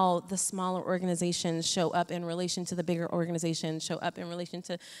how the smaller organizations show up in relation to the bigger organizations, show up in relation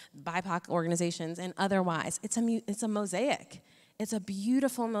to BIPOC organizations and otherwise. It's a mosaic. It's a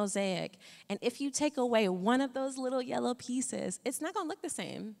beautiful mosaic. And if you take away one of those little yellow pieces, it's not going to look the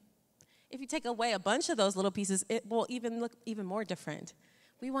same. If you take away a bunch of those little pieces, it will even look even more different.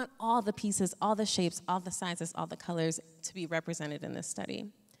 We want all the pieces, all the shapes, all the sizes, all the colors to be represented in this study.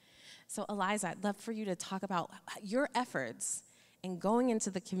 So Eliza, I'd love for you to talk about your efforts in going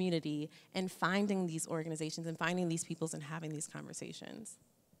into the community and finding these organizations and finding these peoples and having these conversations.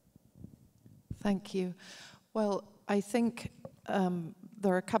 Thank you. Well, I think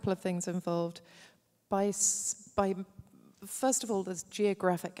there are a couple of things involved. First of all, there's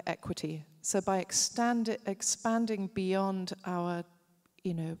geographic equity. So by expanding beyond our,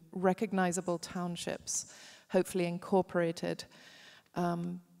 recognizable townships, hopefully incorporated,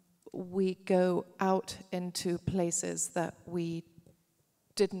 we go out into places that we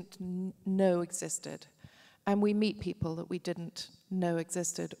didn't know existed, and we meet people that we didn't know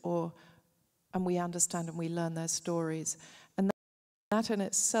existed, and we understand and we learn their stories. And that in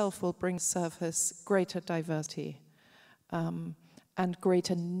itself will bring to surface greater diversity and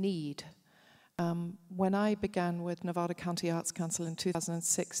greater need. When I began with Nevada County Arts Council in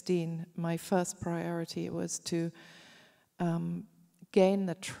 2016, my first priority was to gain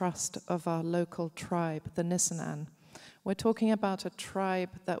the trust of our local tribe, the Nisenan. We're talking about a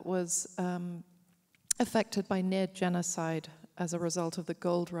tribe that was affected by near genocide as a result of the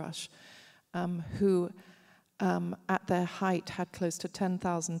gold rush, who at their height had close to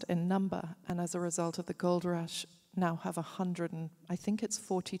 10,000 in number, and as a result of the gold rush now have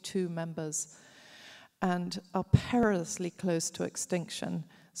 42 members, and are perilously close to extinction.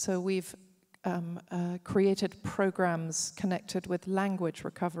 So we've created programs connected with language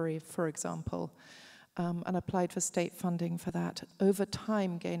recovery, for example, and applied for state funding for that, over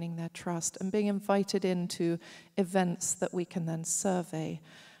time gaining their trust and being invited into events that we can then survey,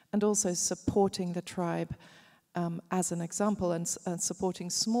 and also supporting the tribe as an example, and supporting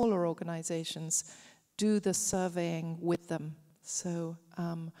smaller organizations do the surveying with them. So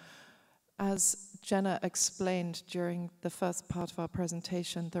as Genna explained during the first part of our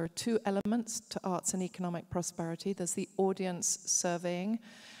presentation, there are two elements to arts and economic prosperity. There's the audience surveying,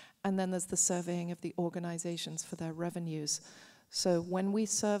 and then there's the surveying of the organizations for their revenues. So when we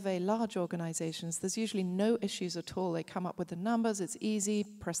survey large organizations, there's usually no issues at all. They come up with the numbers, it's easy,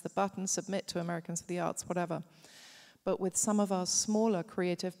 press the button, submit to Americans for the Arts, whatever. But with some of our smaller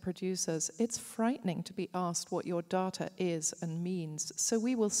creative producers, it's frightening to be asked what your data is and means. So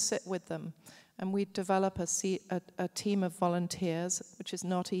we will sit with them, and we develop a team of volunteers, which is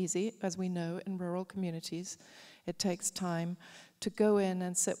not easy, as we know, in rural communities. It takes time to go in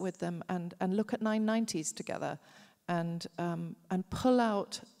and sit with them and look at 990s together and pull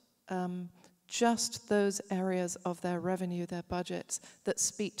out just those areas of their revenue, their budgets, that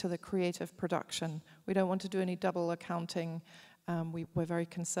speak to the creative production. We don't want to do any double accounting. We're very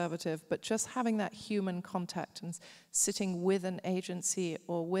conservative, but just having that human contact and sitting with an agency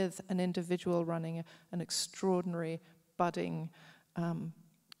or with an individual running an extraordinary, budding,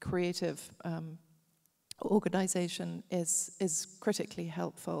 creative organization is critically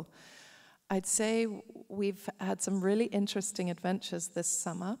helpful. I'd say we've had some really interesting adventures this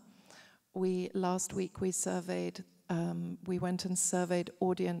summer. Last week we surveyed, we went and surveyed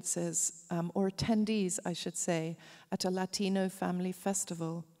audiences, or attendees, I should say, at a Latino family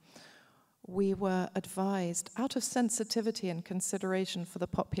festival. We were advised, out of sensitivity and consideration for the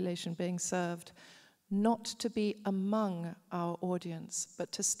population being served, not to be among our audience,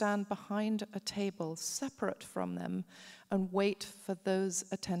 but to stand behind a table separate from them and wait for those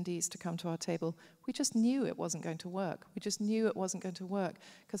attendees to come to our table. We just knew it wasn't going to work. We just knew it wasn't going to work,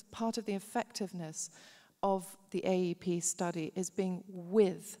 because part of the effectiveness of the AEP study is being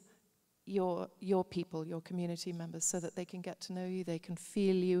with your people, your community members, so that they can get to know you, they can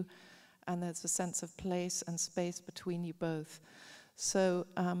feel you, and there's a sense of place and space between you both. So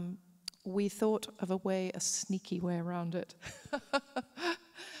we thought of a sneaky way around it.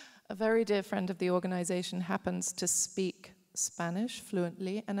 A very dear friend of the organization happens to speak Spanish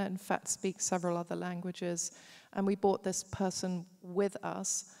fluently, and in fact speaks several other languages. And we brought this person with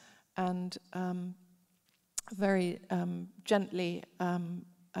us, and very gently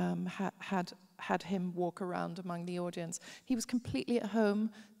had him walk around among the audience. He was completely at home.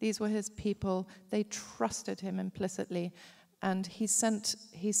 These were his people. They trusted him implicitly. And he sent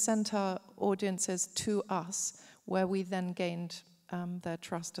our audiences to us, where we then gained their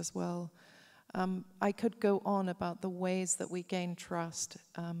trust as well. I could go on about the ways that we gain trust.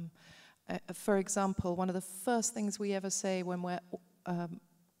 For example, one of the first things we ever say when we're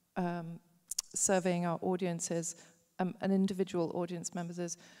surveying our audiences, an individual audience members,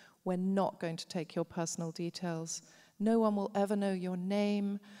 is, we're not going to take your personal details. No one will ever know your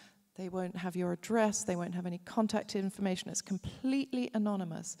name. They won't have your address. They won't have any contact information. It's completely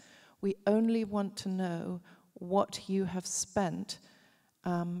anonymous. We only want to know what you have spent.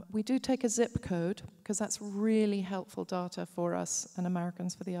 We do take a zip code, because that's really helpful data for us and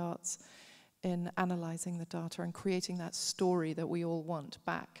Americans for the Arts in analyzing the data and creating that story that we all want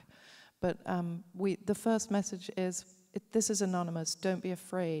back. But the first message is, this is anonymous, don't be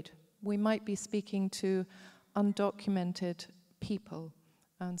afraid. We might be speaking to undocumented people,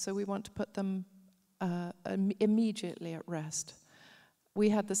 and so we want to put them immediately at rest. We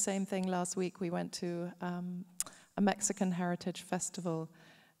had the same thing last week. We went to a Mexican heritage festival,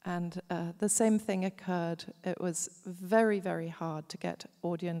 and the same thing occurred. It was very, very hard to get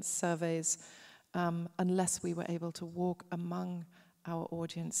audience surveys unless we were able to walk among our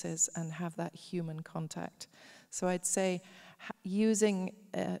audiences and have that human contact. So I'd say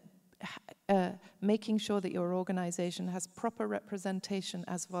making sure that your organization has proper representation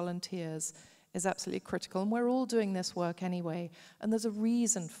as volunteers is absolutely critical. And we're all doing this work anyway, and there's a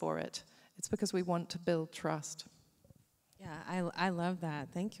reason for it. It's because we want to build trust. Yeah, I love that.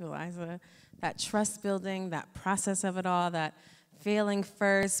 Thank you, Eliza. That trust building, that process of it all, that failing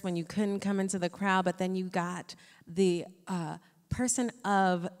first when you couldn't come into the crowd, but then you got the person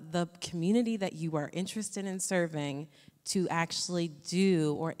of the community that you are interested in serving to actually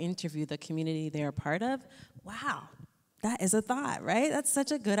do or interview the community they're a part of. Wow, that is a thought, right? That's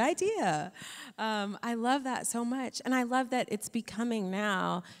such a good idea. I love that so much. And I love that it's becoming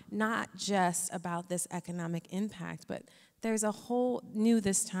now not just about this economic impact, but there's a whole new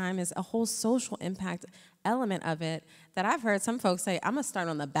this time is a whole social impact element of it that I've heard some folks say, I'm gonna start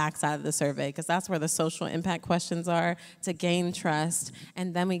on the backside of the survey because that's where the social impact questions are to gain trust,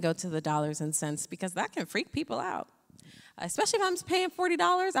 and then we go to the dollars and cents because that can freak people out, especially if I'm paying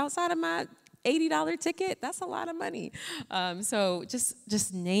 $40 outside of my $80 ticket. That's a lot of money. So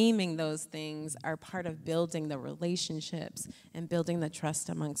just naming those things are part of building the relationships and building the trust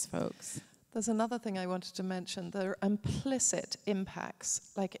amongst folks. There's another thing I wanted to mention. There are implicit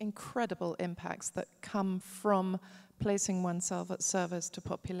impacts, like incredible impacts that come from placing oneself at service to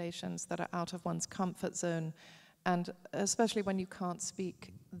populations that are out of one's comfort zone, and especially when you can't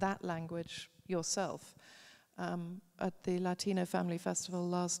speak that language yourself. At the Latino Family Festival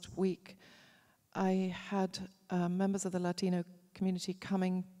last week, I had members of the Latino community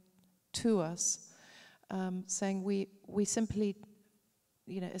coming to us saying we simply,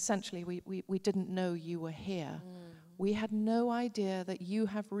 essentially we didn't know you were here. We had no idea that you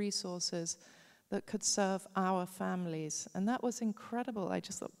have resources that could serve our families. And that was incredible. I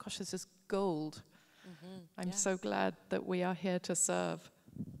just thought, gosh, this is gold. I'm so glad that we are here to serve.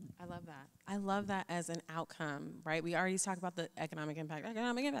 I love that. I love that as an outcome, right? We already talk about the economic impact,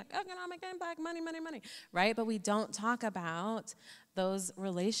 money, right? But we don't talk about those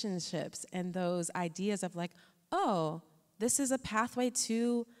relationships and those ideas of like, oh, this is a pathway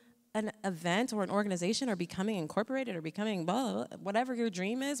to an event or an organization or becoming incorporated or becoming blah, blah, blah, whatever your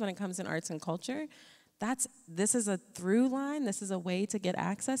dream is when it comes in arts and culture. This is a through line. This is a way to get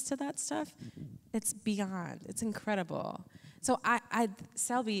access to that stuff. It's beyond. It's incredible. So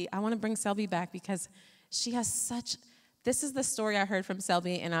Selby, I want to bring Selby back because she has this is the story I heard from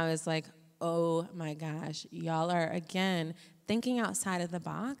Selby, and I was like, oh my gosh, y'all are, again, thinking outside of the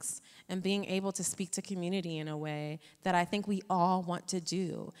box and being able to speak to community in a way that I think we all want to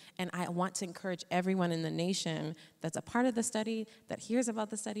do. And I want to encourage everyone in the nation that's a part of the study, that hears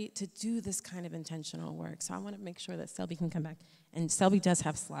about the study, to do this kind of intentional work. So I want to make sure that Selby can come back. And Selby does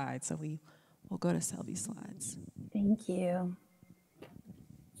have slides, so we'll go to Selby's slides. Thank you.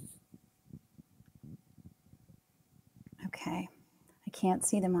 Okay, I can't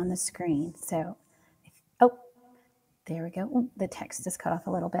see them on the screen, so, there we go. Ooh, the text is cut off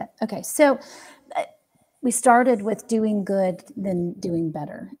a little bit. Okay, so we started with doing good, then doing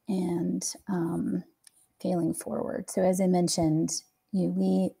better, and failing forward. So as I mentioned,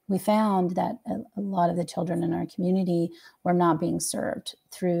 we found that a lot of the children in our community were not being served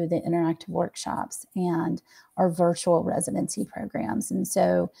through the interactive workshops and our virtual residency programs. And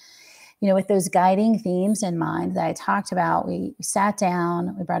so, with those guiding themes in mind that I talked about, we sat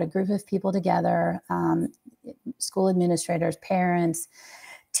down, we brought a group of people together, school administrators, parents,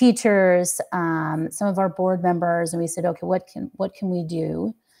 teachers, some of our board members, and we said, okay, what can we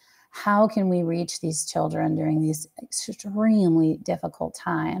do? How can we reach these children during these extremely difficult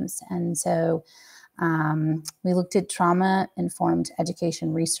times? And so we looked at trauma-informed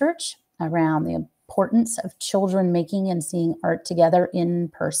education research around the importance of children making and seeing art together in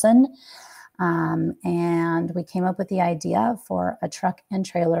person. And we came up with the idea for a truck and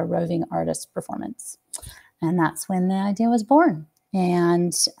trailer roving artist performance. And that's when the idea was born.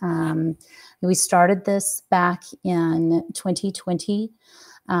 And we started this back in 2020.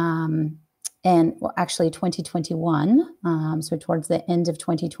 And well, actually 2021. So towards the end of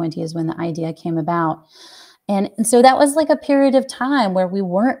 2020 is when the idea came about. And so that was like a period of time where we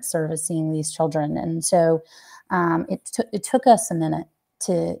weren't servicing these children. And so it took us a minute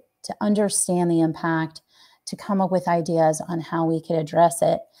to understand the impact, to come up with ideas on how we could address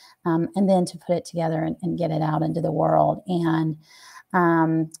it, and then to put it together and get it out into the world. And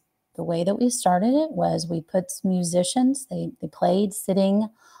the way that we started it was we put musicians, they played sitting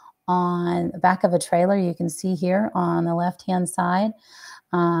on the back of a trailer you can see here on the left-hand side.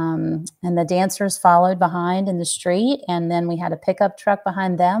 And the dancers followed behind in the street. And then we had a pickup truck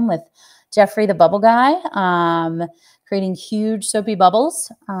behind them with Jeffrey the Bubble Guy, creating huge soapy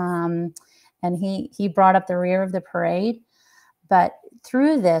bubbles. And he brought up the rear of the parade. But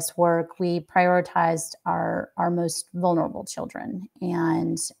through this work, we prioritized our most vulnerable children.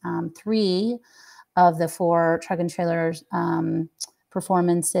 And 3 of the 4 truck and trailers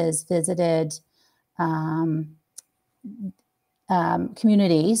performances visited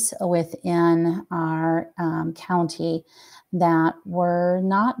communities within our county that were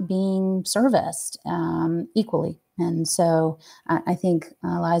not being serviced equally. And so I think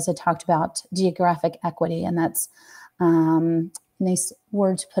Liza talked about geographic equity, and that's nice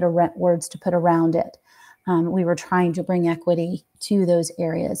words to put around it. We were trying to bring equity to those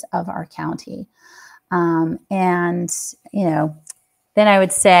areas of our county. And, then I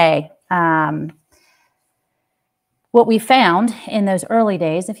would say, What we found in those early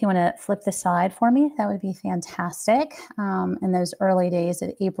days, if you want to flip the slide for me, that would be fantastic. In those early days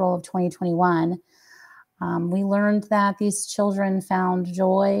at April of 2021, we learned that these children found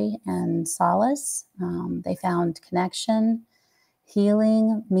joy and solace. They found connection,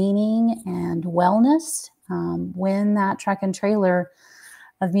 healing, meaning, and wellness when that truck and trailer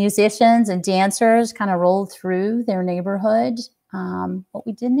of musicians and dancers kind of rolled through their neighborhood. What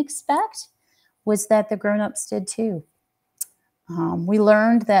we didn't expect was that the grown-ups did too. We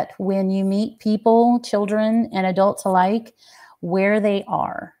learned that when you meet people, children and adults alike, where they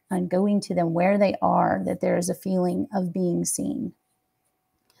are and going to them where they are, that there is a feeling of being seen.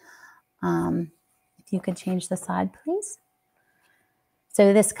 If you could change the slide, please.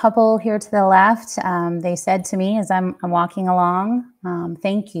 So this couple here to the left, they said to me as I'm walking along,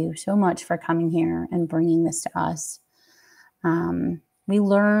 thank you so much for coming here and bringing this to us. We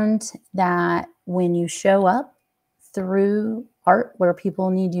learned that when you show up through art where people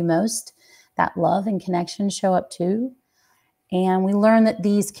need you most, that love and connection show up too. And we learned that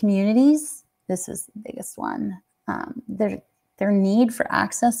these communities, this is the biggest one, their need for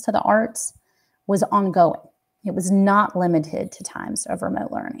access to the arts was ongoing. It was not limited to times of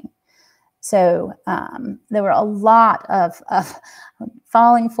remote learning. So there were a lot of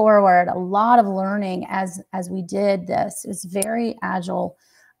falling forward, a lot of learning as we did this. It was very agile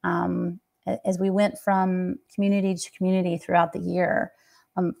as we went from community to community throughout the year,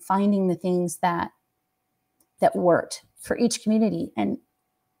 finding the things that worked for each community, and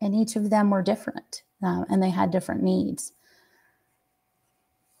each of them were different, and they had different needs.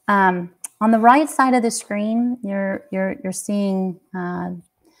 On the right side of the screen, you're seeing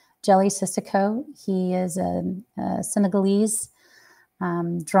Jelly Sissoko. He is a Senegalese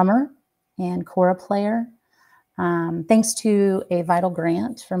drummer and kora player. Thanks to a vital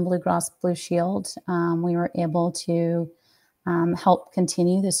grant from Blue Cross Blue Shield, we were able to help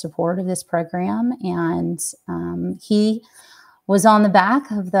continue the support of this program. And he was on the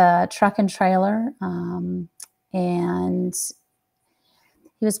back of the truck and trailer, and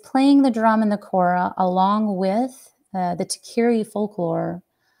he was playing the drum and the kora along with the Tikiri folklore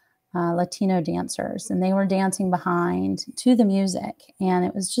Latino dancers, and they were dancing behind to the music. And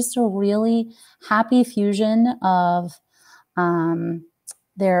it was just a really happy fusion of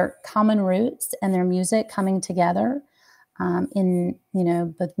their common roots and their music coming together in,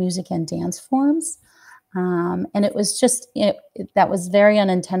 both music and dance forms. And it was just, that was very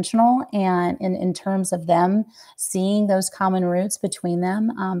unintentional, and in terms of them seeing those common roots between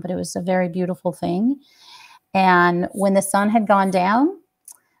them, but it was a very beautiful thing. And when the sun had gone down,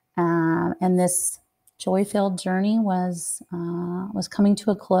 and this joy-filled journey was coming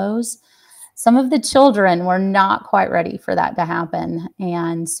to a close, some of the children were not quite ready for that to happen.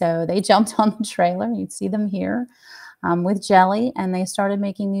 And so they jumped on the trailer, you'd see them here, with Jelly, and they started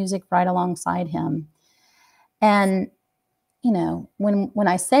making music right alongside him. And, when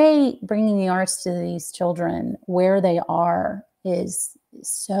I say bringing the arts to these children where they are is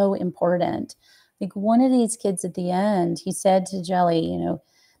so important. Like, one of these kids at the end, he said to Jelly,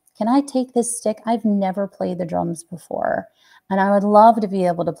 can I take this stick? I've never played the drums before, and I would love to be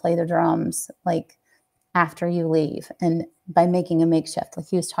able to play the drums like after you leave, and by making a makeshift, like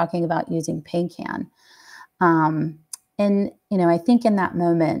he was talking about using paint can. And, I think in that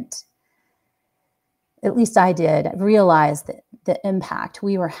moment, at least I did, realize that the impact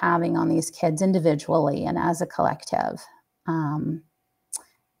we were having on these kids individually and as a collective. And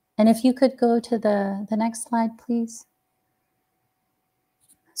if you could go to the next slide, please.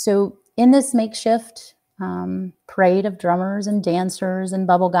 So in this makeshift parade of drummers and dancers and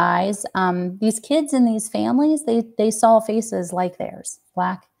bubble guys, these kids in these families, they saw faces like theirs,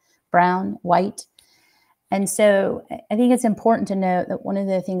 Black, brown, white. And so I think it's important to note that one of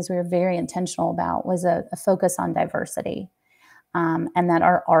the things we were very intentional about was a focus on diversity, and that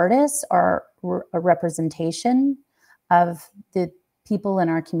our artists are a representation of the people in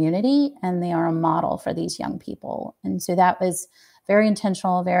our community, and they are a model for these young people. And so that was very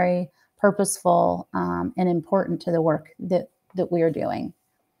intentional, very purposeful, and important to the work that we are doing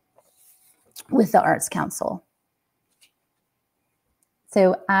with the Arts Council.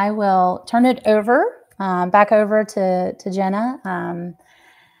 So I will turn it over. Back over to Genna.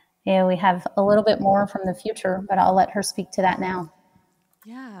 We have a little bit more from the future, but I'll let her speak to that now.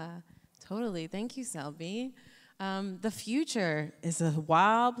 Yeah, totally. Thank you, Selby. The future is a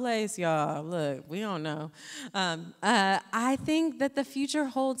wild place, y'all. Look, we don't know. I think that the future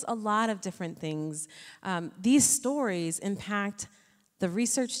holds a lot of different things. These stories impact the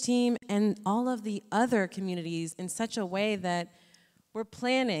research team and all of the other communities in such a way that We're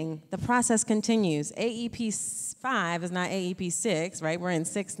planning. The process continues. AEP 5 is not AEP 6, right? We're in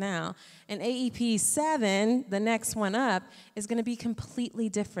 6 now. And AEP 7, the next one up, is going to be completely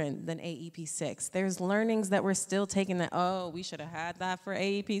different than AEP 6. There's learnings that we're still taking that, oh, we should have had that for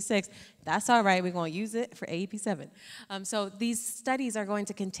AEP 6. That's all right. We're going to use it for AEP 7. So these studies are going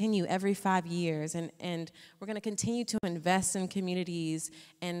to continue every 5 years, and we're going to continue to invest in communities,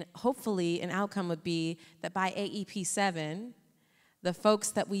 and hopefully an outcome would be that by AEP 7, the folks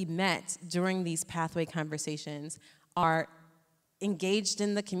that we met during these pathway conversations are engaged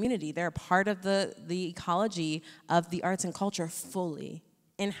in the community. They're a part of the ecology of the arts and culture fully,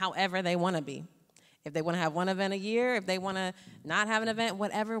 in however they want to be. If they want to have one event a year, if they want to not have an event,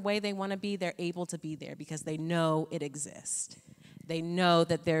 whatever way they want to be, they're able to be there because they know it exists. They know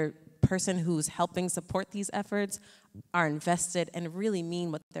that their person who's helping support these efforts are invested and really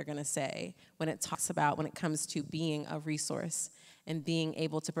mean what they're going to say when it comes to being a resource and being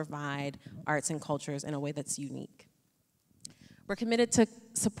able to provide arts and cultures in a way that's unique. We're committed to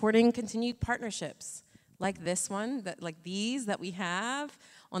supporting continued partnerships like this one, like these that we have.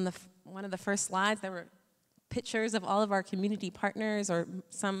 On one of the first slides, there were pictures of all of our community partners, or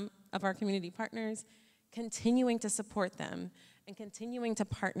some of our community partners, continuing to support them and continuing to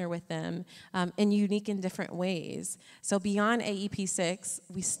partner with them in unique and different ways. So beyond AEP 6,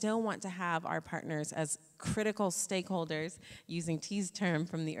 we still want to have our partners as critical stakeholders, using T's term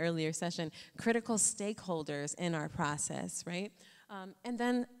from the earlier session, critical stakeholders in our process, right? And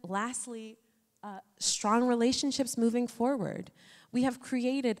then lastly, strong relationships moving forward. We have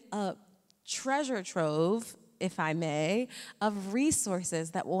created a treasure trove, if I may, of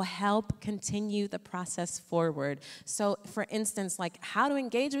resources that will help continue the process forward. So for instance, like how to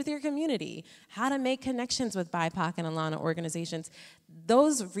engage with your community, how to make connections with BIPOC and Alana organizations.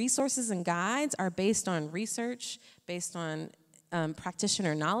 Those resources and guides are based on research, based on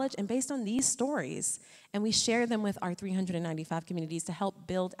practitioner knowledge, and based on these stories. And we share them with our 395 communities to help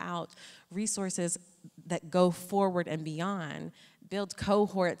build out resources that go forward and beyond, build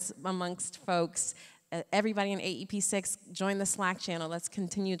cohorts amongst folks. Everybody in AEP 6, join the Slack channel. Let's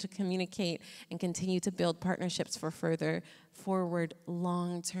continue to communicate and continue to build partnerships for further forward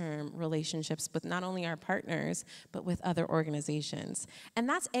long-term relationships with not only our partners, but with other organizations. And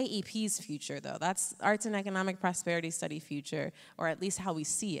that's AEP's future, though. That's Arts and Economic Prosperity Study future, or at least how we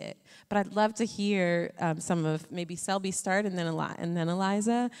see it. But I'd love to hear some of maybe Selby start and then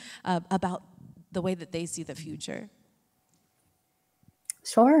Eliza about the way that they see the future.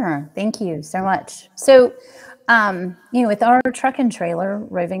 Sure. Thank you so much. So, with our truck and trailer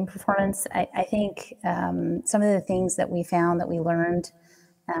roving performance, I think some of the things that we found, that we learned,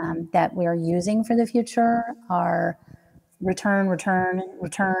 that we are using for the future are return, return,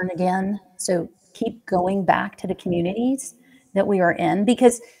 return again. So keep going back to the communities that we are in,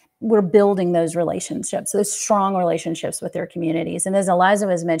 because we're building those relationships, those strong relationships with their communities. And as Eliza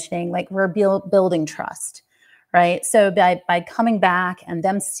was mentioning, like we're building trust. Right. So by coming back and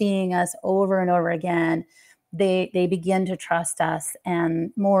them seeing us over and over again, they begin to trust us,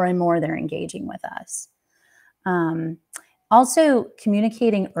 and more they're engaging with us. Also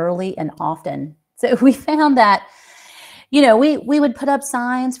communicating early and often. So we found that, we would put up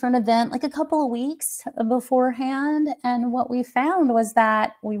signs for an event like a couple of weeks beforehand. And what we found was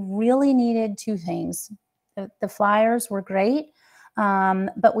that we really needed two things. The flyers were great.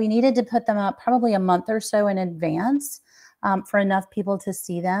 But we needed to put them up probably a month or so in advance for enough people to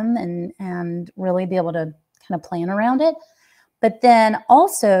see them and really be able to kind of plan around it. But then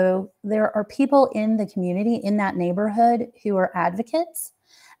also there are people in the community, in that neighborhood, who are advocates,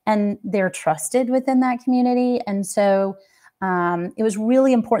 and they're trusted within that community. And so it was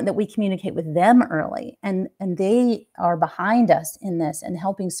really important that we communicate with them early, and they are behind us in this and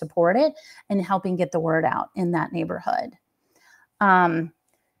helping support it and helping get the word out in that neighborhood.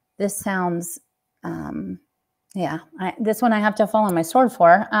 This sounds, this one I have to fall on my sword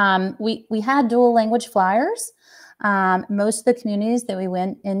for. We had dual language flyers. Most of the communities that we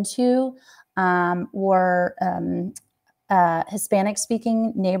went into were Hispanic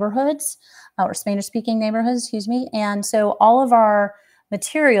speaking neighborhoods, or Spanish speaking neighborhoods, excuse me. And so all of our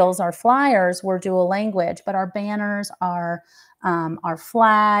materials, our flyers, were dual language, but our banners, our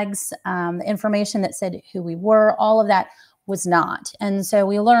flags, the information that said who we were, all of that was not. And so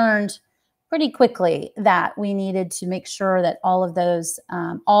we learned pretty quickly that we needed to make sure that all of those,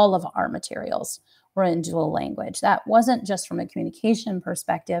 all of our materials were in dual language. That wasn't just from a communication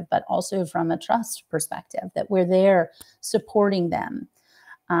perspective, but also from a trust perspective, that we're there supporting them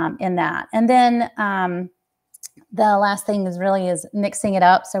in that. And then the last thing is mixing it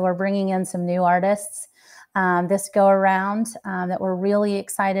up. So we're bringing in some new artists this go around that we're really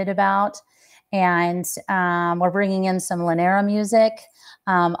excited about. And we're bringing in some Llanera music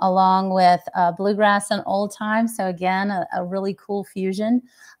along with bluegrass and old time. So again, a really cool fusion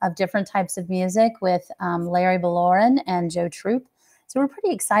of different types of music with Larry Baloran and Joe Troop. So we're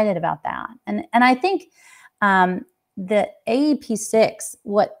pretty excited about that. And I think the AEP6,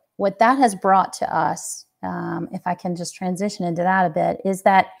 what that has brought to us, if I can just transition into that a bit, is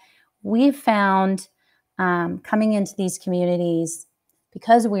that we've found coming into these communities,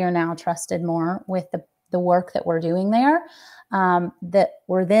 because we are now trusted more with the work that we're doing there, that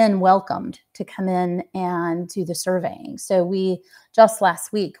we're then welcomed to come in and do the surveying. So we just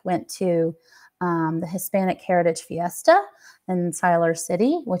last week went to the Hispanic Heritage Fiesta in Siler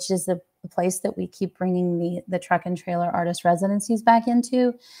City, which is the place that we keep bringing the truck and trailer artist residencies back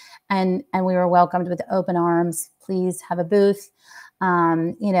into. And we were welcomed with open arms. Please have a booth.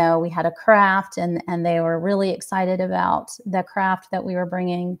 You know, we had a craft, and they were really excited about the craft that we were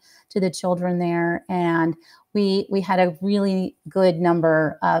bringing to the children there. And we had a really good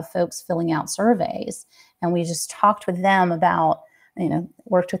number of folks filling out surveys, and we just talked with them about, you know,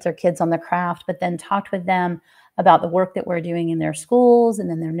 worked with their kids on the craft, but then talked with them about the work that we're doing in their schools and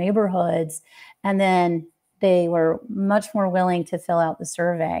in their neighborhoods. And then they were much more willing to fill out the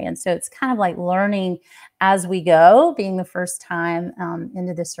survey. And so it's kind of like learning as we go, being the first time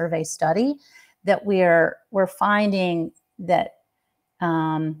into the survey study, that we're finding that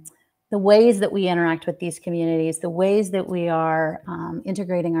the ways that we interact with these communities, the ways that we are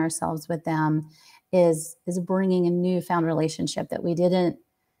integrating ourselves with them is bringing a newfound relationship that we didn't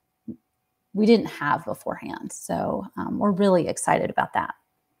have beforehand. So we're really excited about that.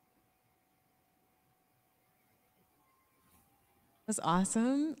 That's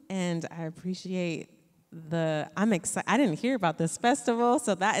awesome, and I appreciate I'm excited. I didn't hear about this festival,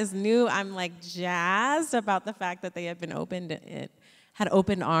 so that is new. I'm like jazzed about the fact that they have been opened. It had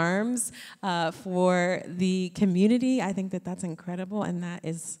open arms for the community. I think that that's incredible, and that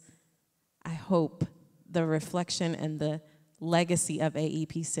is, I hope, the reflection and the legacy of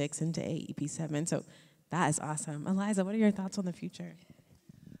AEP6 into AEP7. So that is awesome. Eliza, what are your thoughts on the future?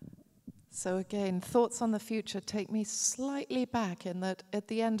 So again, thoughts on the future take me slightly back in that at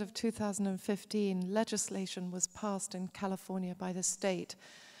the end of 2015, legislation was passed in California by the state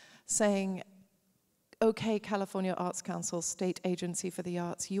saying, okay, California Arts Council, state agency for the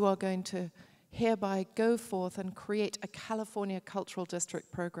arts, you are going to hereby go forth and create a California Cultural District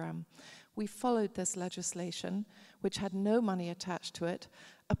program. We followed this legislation, which had no money attached to it,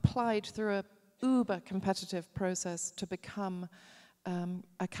 applied through a uber competitive process to become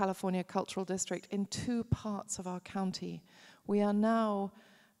a California Cultural District in 2 parts of our county. We are now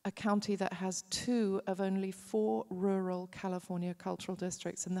a county that has 2 of only 4 rural California Cultural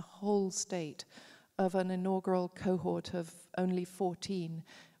Districts in the whole state, of an inaugural cohort of only 14.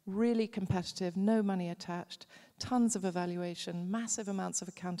 Really competitive, no money attached, tons of evaluation, massive amounts of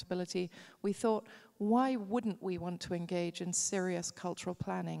accountability. We thought, why wouldn't we want to engage in serious cultural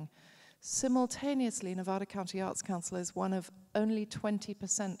planning? Simultaneously, Nevada County Arts Council is one of only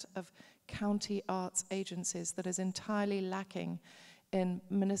 20% of county arts agencies that is entirely lacking in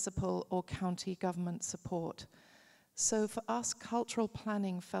municipal or county government support. So for us, cultural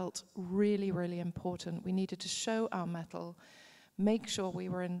planning felt really, really important. We needed to show our mettle, make sure we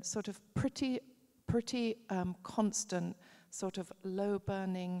were in sort of pretty constant, sort of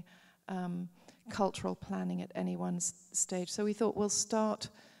low-burning cultural planning at any one stage. So we thought we'll start,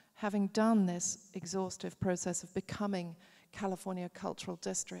 having done this exhaustive process of becoming California cultural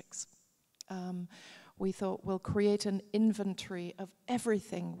districts, we thought we'll create an inventory of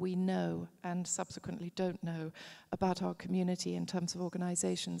everything we know and subsequently don't know about our community in terms of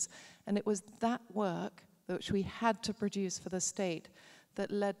organizations. And it was that work which we had to produce for the state that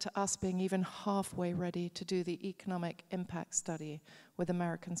led to us being even halfway ready to do the economic impact study with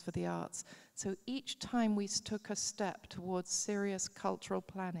Americans for the Arts. So each time we took a step towards serious cultural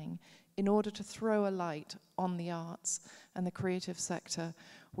planning in order to throw a light on the arts and the creative sector,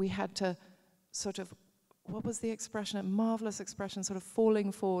 we had to sort of, what was the expression, a marvelous expression, sort of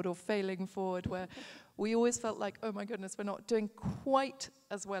falling forward or failing forward, where we always felt like, oh my goodness, we're not doing quite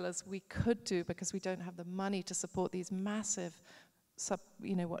as well as we could do because we don't have the money to support these massive,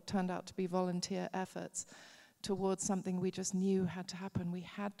 what turned out to be volunteer efforts towards something we just knew had to happen. We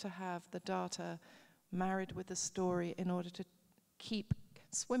had to have the data married with the story in order to keep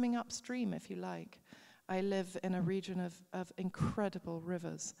swimming upstream, if you like. I live in a region of incredible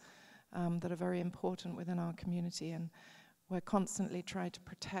rivers that are very important within our community, and we're constantly trying to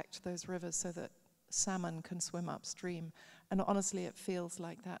protect those rivers so that salmon can swim upstream. And honestly, it feels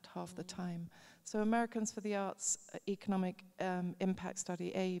like that half the time. So Americans for the Arts Economic Impact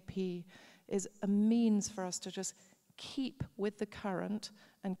Study, AEP, is a means for us to just keep with the current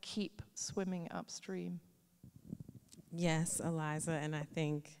and keep swimming upstream. Yes, Eliza, and I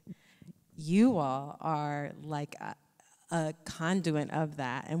think you all are like a conduit of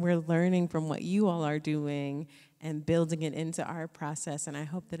that, and we're learning from what you all are doing and building it into our process, and I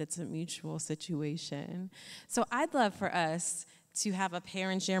hope that it's a mutual situation. So I'd love for us to have a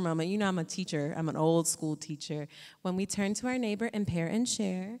pair and share moment. You know, I'm a teacher. I'm an old school teacher. When we turn to our neighbor and pair and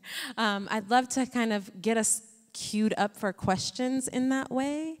share, I'd love to kind of get us queued up for questions in that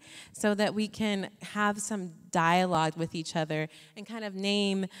way so that we can have some dialogue with each other and kind of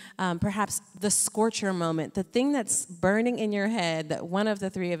name perhaps the scorcher moment, the thing that's burning in your head that one of the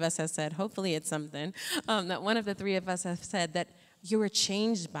three of us has said, hopefully it's something, that one of the three of us have said that you were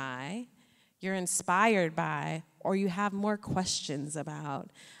changed by, you're inspired by, or you have more questions about.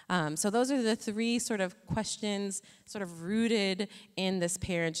 So those are the three sort of questions sort of rooted in this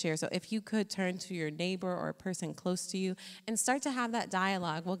pair and share. So if you could turn to your neighbor or a person close to you and start to have that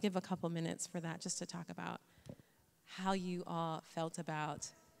dialogue. We'll give a couple minutes for that just to talk about how you all felt about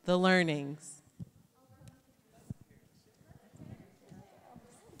the learnings.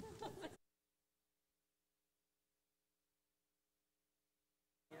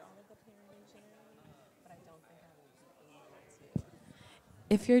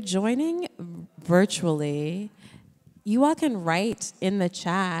 If you're joining virtually, you all can write in the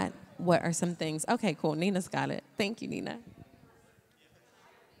chat what are some things. Okay, cool. Nina's got it. Thank you, Nina.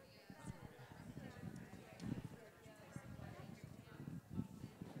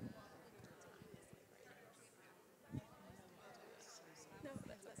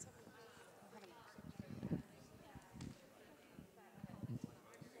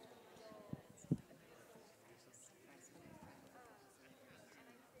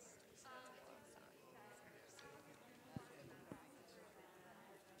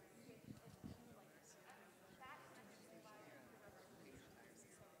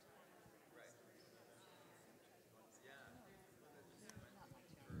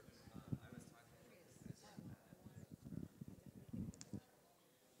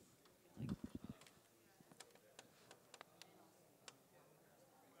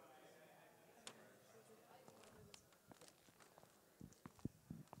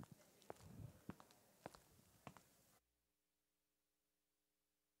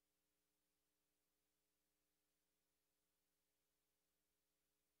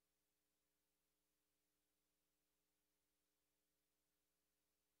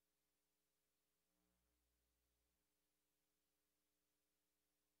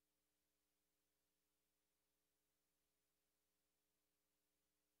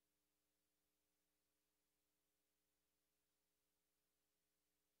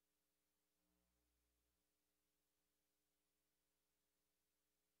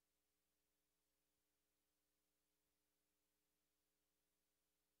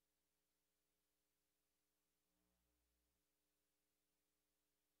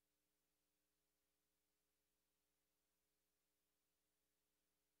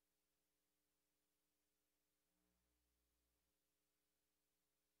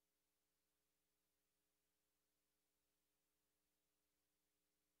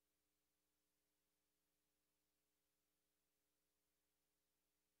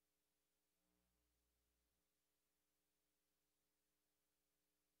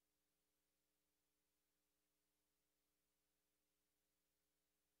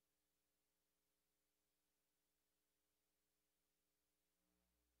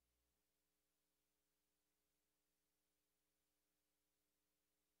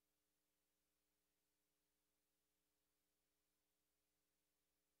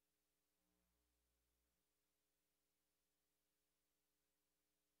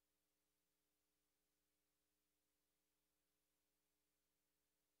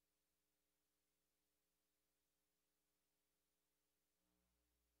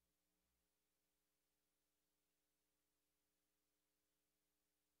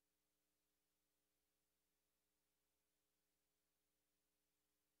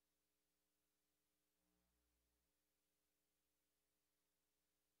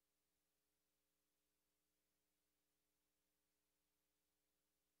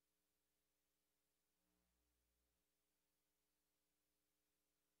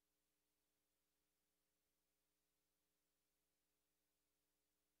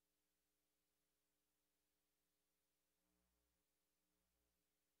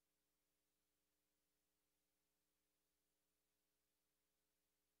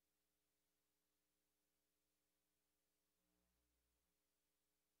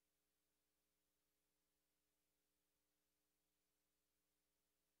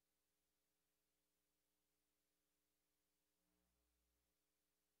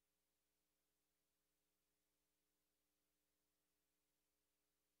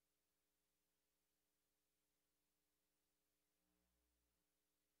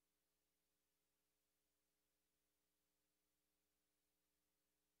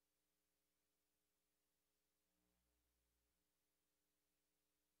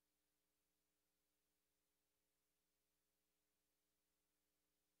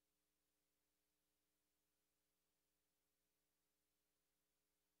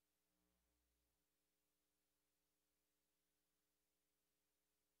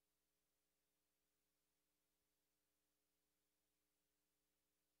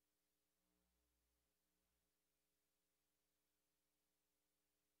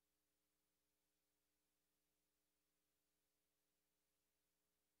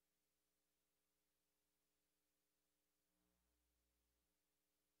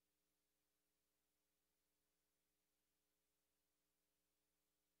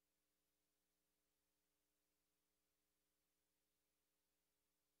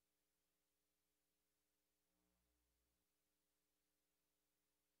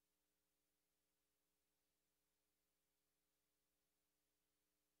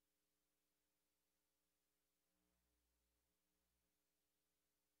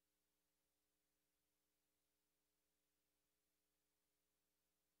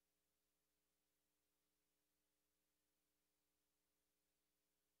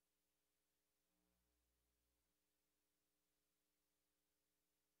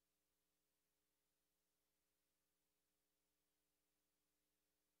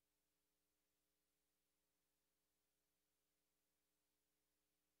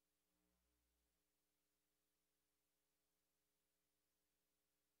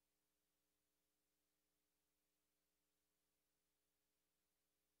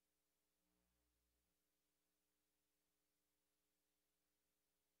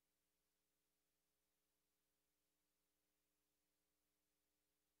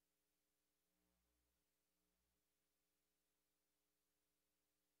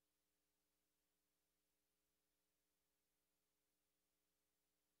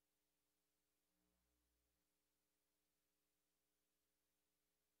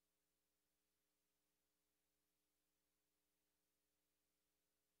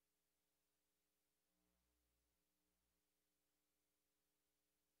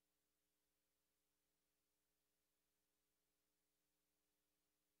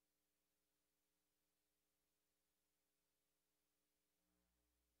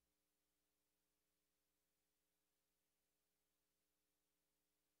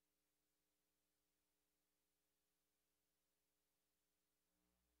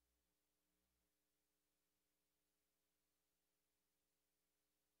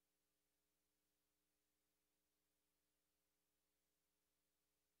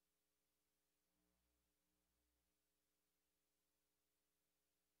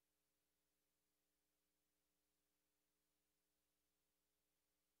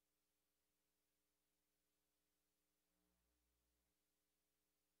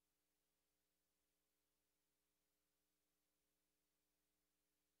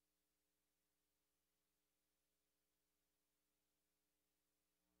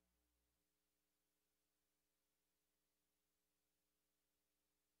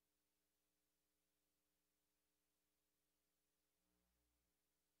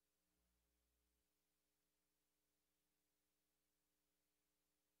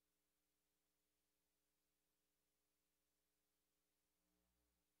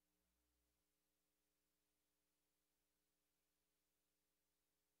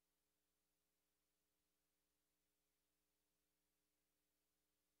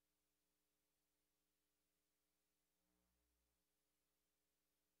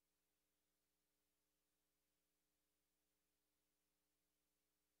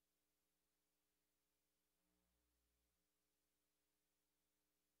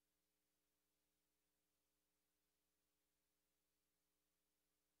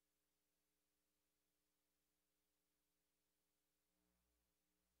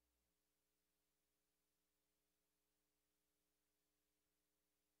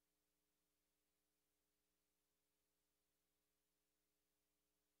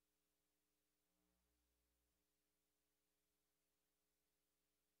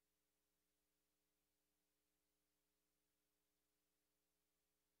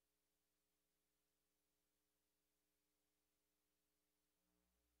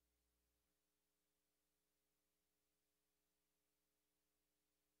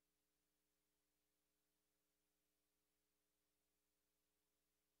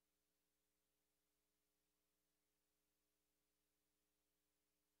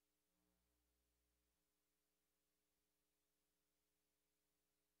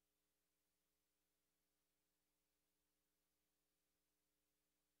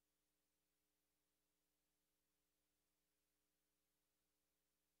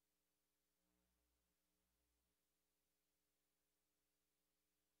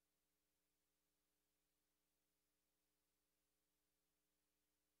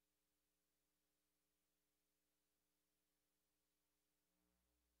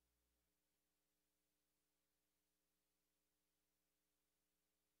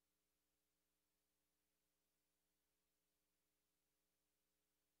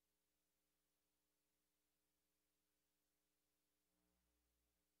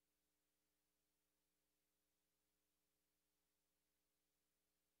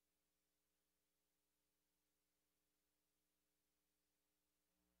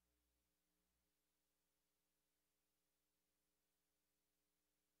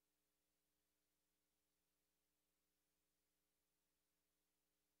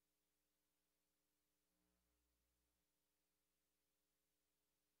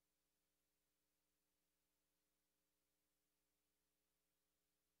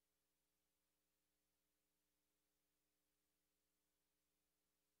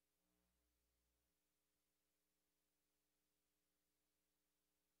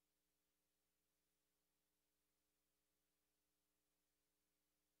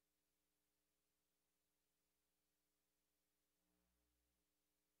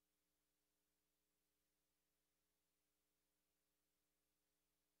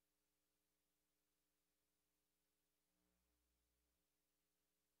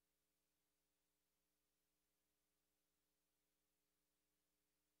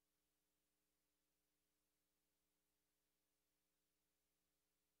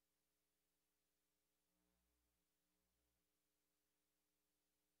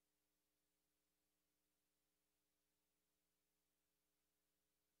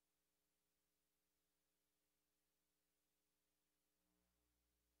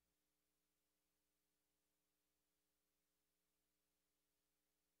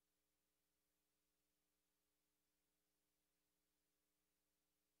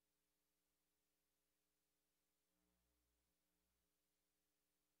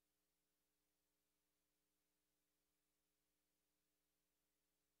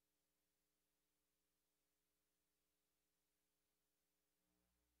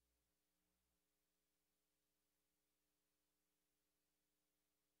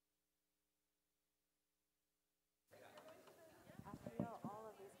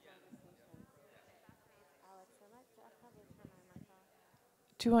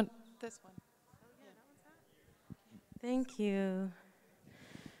 Do you want this one? Thank you.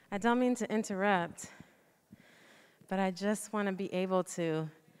 I don't mean to interrupt, but I just want to be able to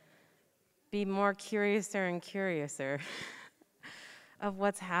be more curiouser and curiouser of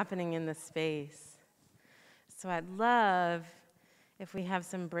what's happening in the space. So I'd love if we have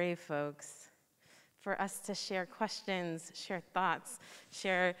some brave folks for us to share questions, share thoughts,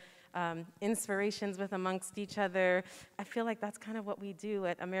 share inspirations with amongst each other. I feel like that's kind of what we do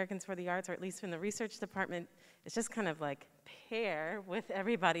at Americans for the Arts, or at least in the research department. It's just kind of like pair with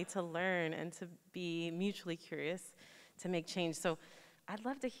everybody to learn and to be mutually curious to make change. So I'd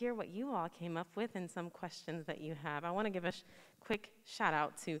love to hear what you all came up with and some questions that you have. I want to give a quick shout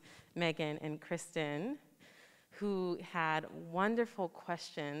out to Megan and Kristen, who had wonderful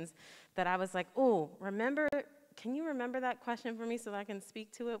questions that I was like, oh, can you remember that question for me so that I can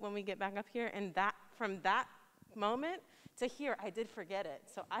speak to it when we get back up here? And that, from that moment to here, I did forget it.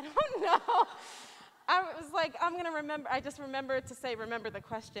 So I don't know. I was like, I'm going to remember. I just remembered to say, remember the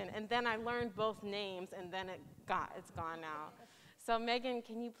question. And then I learned both names, and then it's gone now. So Megan,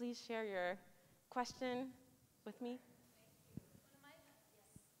 can you please share your question with me?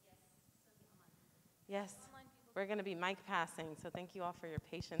 Yes. We're going to be mic passing, so thank you all for your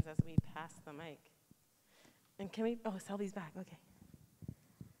patience as we pass the mic. And can we, Selby's back, okay.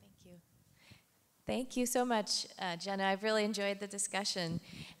 Thank you. Thank you so much, Genna. I've really enjoyed the discussion.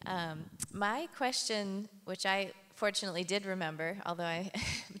 My question, which I fortunately did remember, although I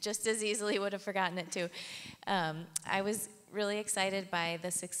just as easily would have forgotten it too, I was really excited by the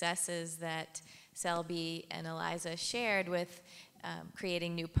successes that Selby and Eliza shared with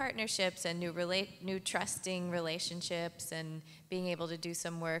creating new partnerships and new trusting relationships and being able to do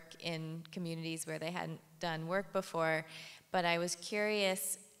some work in communities where they hadn't done work before. But I was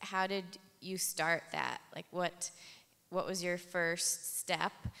curious, how did you start that? Like what was your first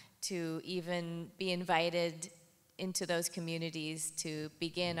step to even be invited into those communities to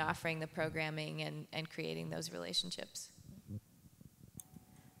begin offering the programming and creating those relationships?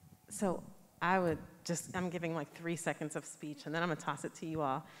 So I'm giving like 3 seconds of speech, and then I'm gonna toss it to you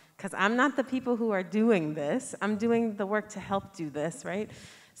all, because I'm not the people who are doing this. I'm doing the work to help do this, right?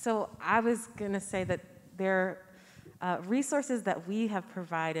 So I was gonna say that there are resources that we have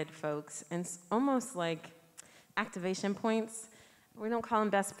provided folks, and it's almost like activation points. We don't call them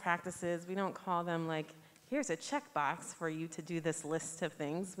best practices. We don't call them like, here's a checkbox for you to do this list of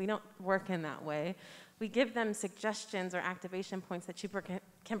things. We don't work in that way. We give them suggestions or activation points that you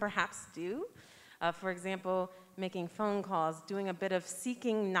can perhaps do. For example, making phone calls, doing a bit of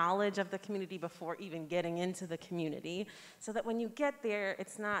seeking knowledge of the community before even getting into the community, so that when you get there,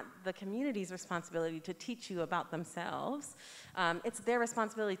 it's not the community's responsibility to teach you about themselves. It's their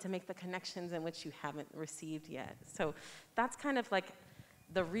responsibility to make the connections in which you haven't received yet. So that's kind of like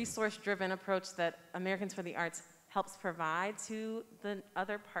the resource-driven approach that Americans for the Arts helps provide to the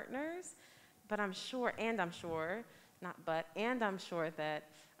other partners. But I'm sure that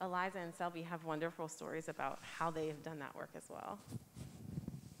Eliza and Selby have wonderful stories about how they have done that work as well.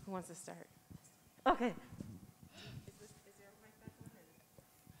 Who wants to start? Okay. Is there a mic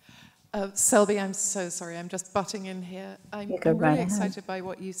back on? Selby, I'm so sorry. I'm just butting in here. I'm really excited by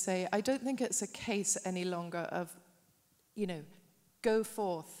what you say. I don't think it's a case any longer of, go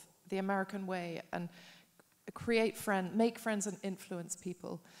forth the American way and make friends and influence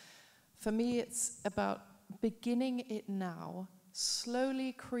people. For me, it's about beginning it now,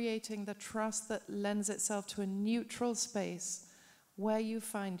 slowly creating the trust that lends itself to a neutral space where you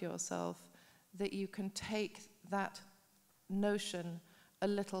find yourself, that you can take that notion a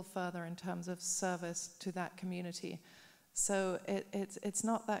little further in terms of service to that community. So it's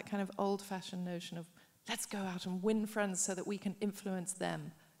not that kind of old-fashioned notion of let's go out and win friends so that we can influence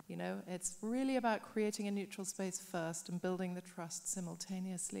them. It's really about creating a neutral space first and building the trust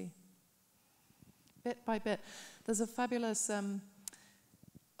simultaneously. Bit by bit. There's a fabulous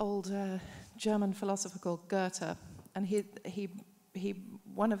old German philosopher called Goethe, and he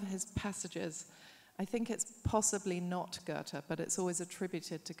one of his passages, I think it's possibly not Goethe, but it's always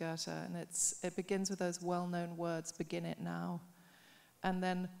attributed to Goethe, and it begins with those well-known words, begin it now. And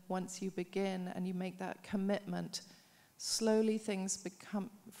then once you begin and you make that commitment, slowly things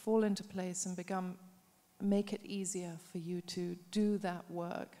fall into place and make it easier for you to do that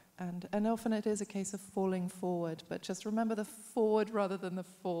work. And often it is a case of falling forward, but just remember the forward rather than the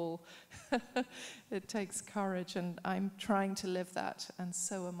fall. It takes courage, and I'm trying to live that, and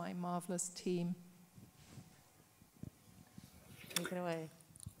so are my marvelous team. Take it away.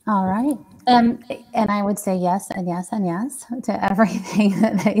 All right. And I would say yes and yes and yes to everything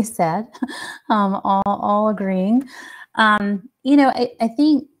that they said, all agreeing. You know, I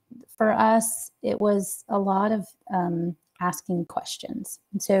think for us, it was a lot of asking questions.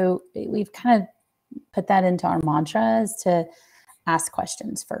 And so we've kind of put that into our mantra, is to ask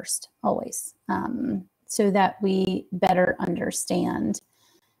questions first, always, so that we better understand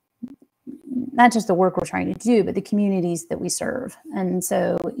not just the work we're trying to do, but the communities that we serve. And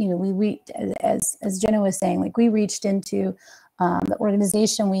so, you know, as Genna was saying, like, we reached into the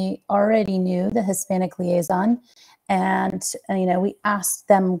organization we already knew, the Hispanic liaison, and you know, we asked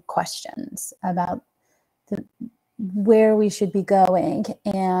them questions about where we should be going,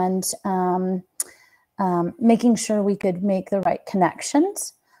 and making sure we could make the right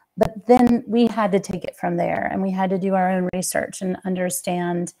connections. But then we had to take it from there, and we had to do our own research and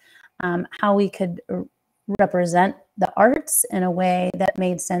understand how we could represent the arts in a way that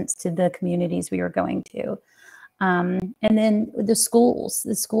made sense to the communities we were going to. And then the schools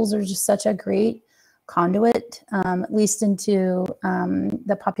are just such a great conduit, at least into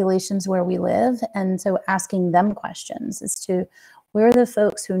the populations where we live. And so asking them questions as to where are the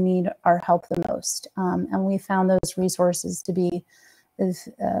folks who need our help the most. And we found those resources to be of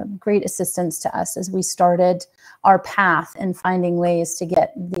great assistance to us as we started our path in finding ways to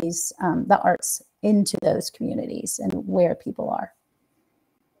get these the arts into those communities and where people are.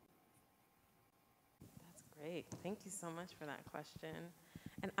 That's great. Thank you so much for that question.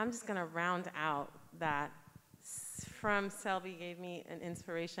 And I'm just going to round out that from Selby gave me an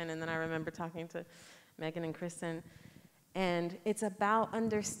inspiration, and then I remember talking to Megan and Kristen, and it's about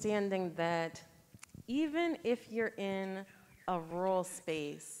understanding that even if you're in a rural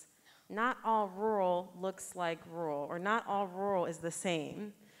space, not all rural looks like rural, or not all rural is the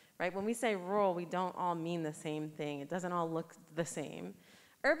same, right? When we say rural, we don't all mean the same thing. It doesn't all look the same.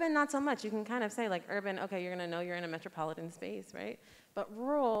 Urban, not so much. You can kind of say, like, urban, okay, you're gonna know you're in a metropolitan space, right? But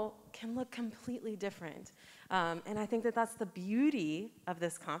rural can look completely different. And I think that that's the beauty of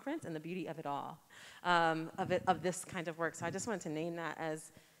this conference and the beauty of it all, of this kind of work. So I just wanted to name that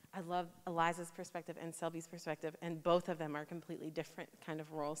as, I love Eliza's perspective and Selby's perspective, and both of them are completely different kind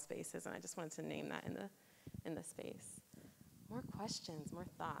of rural spaces, and I just wanted to name that in the space. More questions, more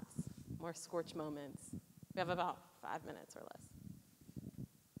thoughts, more scorch moments. We have about 5 minutes or less.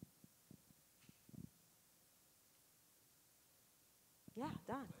 Yeah,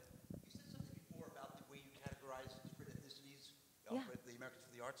 Don. You said something before about the way you categorize different ethnicities, Yeah. the Americans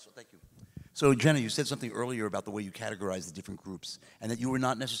for the Arts, so thank you. So, Genna, you said something earlier about the way you categorize the different groups, and that you were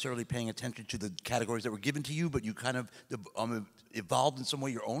not necessarily paying attention to the categories that were given to you, but you kind of evolved in some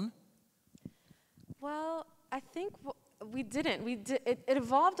way your own? Well, I think we didn't. It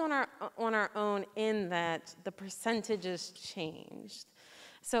evolved on our own in that the percentages changed.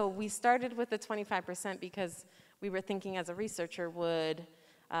 So we started with the 25% because we were thinking as a researcher would,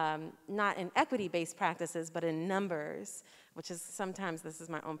 not in equity-based practices, but in numbers, which is sometimes, this is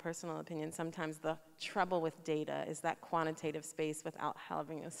my own personal opinion, sometimes the trouble with data is that quantitative space without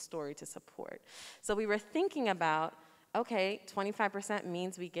having a story to support. So we were thinking about, okay, 25%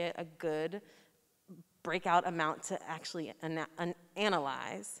 means we get a good breakout amount to actually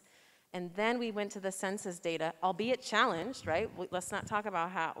analyze. And then we went to the census data, albeit challenged, right? Let's not talk about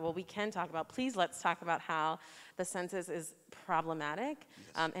how, well, we can talk about, please let's talk about how the census is problematic,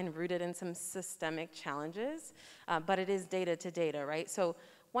 yes, and rooted in some systemic challenges, but it is data to data, right? So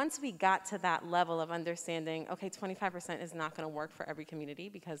once we got to that level of understanding, okay, 25% is not gonna work for every community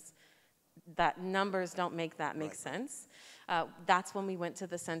because that numbers don't make that make sense. That's when we went to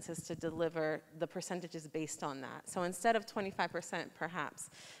the census to deliver the percentages based on that. So instead of 25% perhaps,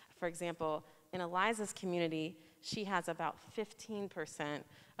 for example, in Eliza's community, she has about 15%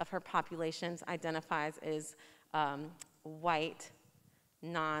 of her population identifies as white,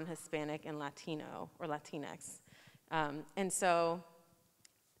 non-Hispanic, and Latino, or Latinx. And so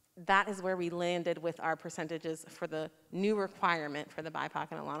that is where we landed with our percentages for the new requirement for the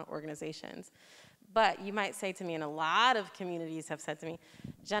BIPOC and Alana organizations. But you might say to me, and a lot of communities have said to me,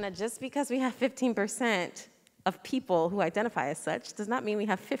 Genna, just because we have 15% of people who identify as such does not mean we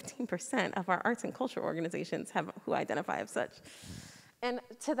have 15% of our arts and culture organizations who identify as such. And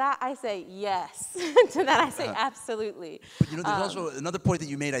to that I say yes. To that I say absolutely. But you know, there's also another point that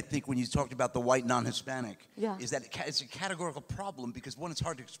you made, I think, when you talked about the white non-Hispanic, yeah, is that it's a categorical problem because one, it's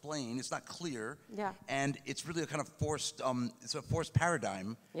hard to explain, it's not clear, yeah, and it's really a kind of forced, it's a forced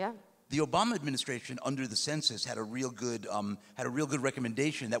paradigm. Yeah. The Obama administration, under the census, had a real good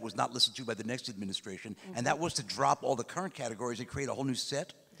recommendation that was not listened to by the next administration, and that was to drop all the current categories and create a whole new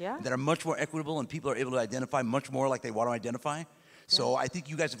set that are much more equitable, and people are able to identify much more like they want to identify. So I think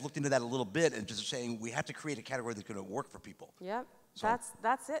you guys have looked into that a little bit and just saying we have to create a category that's going to work for people. Yep. So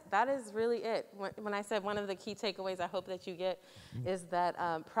That's it. That is really it. When I said one of the key takeaways I hope that you get is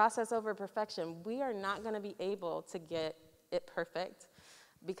that process over perfection. We are not going to be able to get it perfect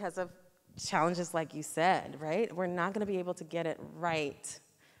because of challenges like you said, right? We're not going to be able to get it right.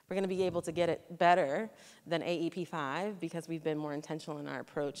 We're going to be able to get it better than AEP 5 because we've been more intentional in our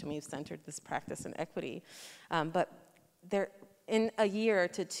approach and we've centered this practice in equity. But in a year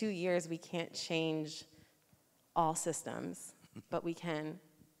to 2 years, we can't change all systems, but we can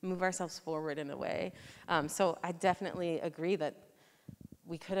move ourselves forward in a way. So I definitely agree that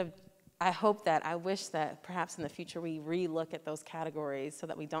we could have, I wish that perhaps in the future we re-look at those categories so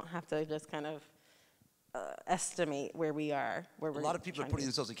that we don't have to just kind of estimate where we are. A lot of people are putting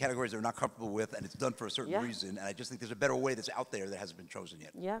themselves in categories they're not comfortable with, and it's done for a certain reason, and I just think there's a better way that's out there that hasn't been chosen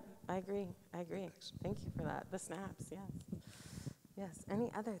yet. Yep, I agree. Thank you for that. The snaps, yes. Yes,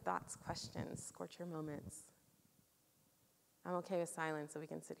 any other thoughts, questions, scorcher moments? I'm okay with silence, so we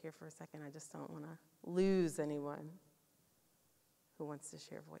can sit here for a second. I just don't want to lose anyone who wants to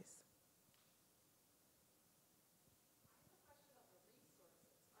share voice.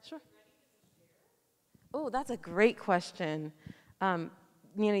 Sure. Oh, that's a great question.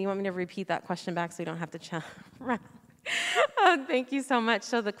 Nina, you want me to repeat that question back so you don't have to chat? Thank you so much.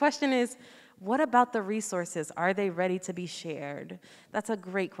 So the question is, what about the resources? Are they ready to be shared? That's a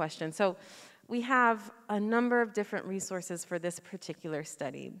great question. So we have a number of different resources for this particular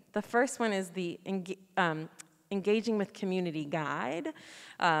study. The first one is the Engaging with Community Guide.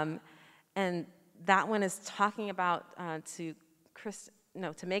 And that one is talking about, to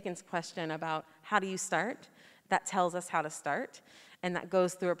Megan's question about how do you start, that tells us how to start, and that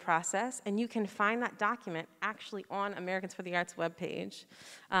goes through a process. And you can find that document actually on Americans for the Arts webpage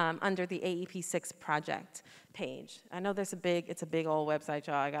under the AEP 6 project page. I know it's a big old website,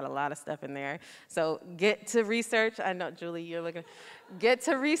 y'all. I got a lot of stuff in there. So get to research. I know, Julie, you're looking. Get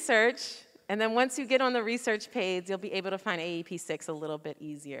to research. And then once you get on the research page, you'll be able to find AEP 6 a little bit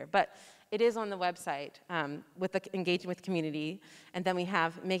easier. But it is on the website with the Engaging with Community. And then we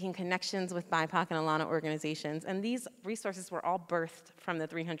have Making Connections with BIPOC and Alana organizations. And these resources were all birthed from the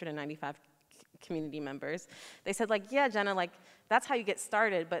 395 community members. They said, like, yeah, Genna, like, that's how you get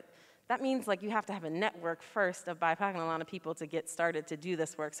started. But that means, like, you have to have a network first of BIPOC and Alana people to get started to do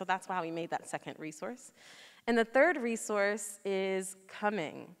this work. So that's why we made that second resource. And the third resource is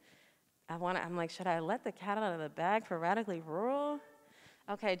coming. I'm like, should I let the cat out of the bag for Radically Rural?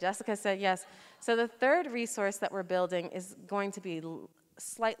 Okay, Jessica said yes. So the third resource that we're building is going to be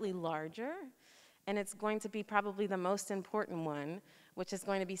slightly larger, and it's going to be probably the most important one, which is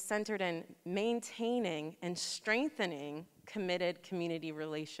going to be centered in maintaining and strengthening committed community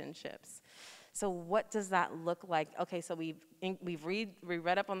relationships. So what does that look like? Okay, so we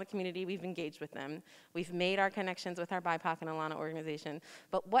read up on the community, we've engaged with them, we've made our connections with our BIPOC and Alana organization,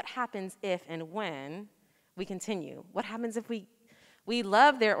 but what happens if and when we continue? What happens if we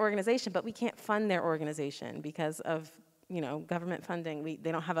love their organization, but we can't fund their organization because of government funding?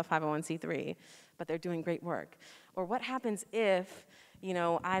 They don't have a 501c3, but they're doing great work. Or what happens if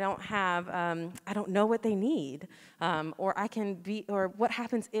I don't know what they need, or what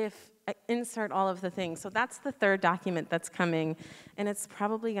happens if I insert all of the things. So that's the third document that's coming, and it's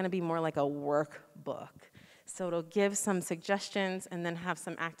probably going to be more like a workbook. So it'll give some suggestions and then have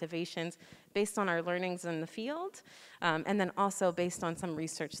some activations based on our learnings in the field, and then also based on some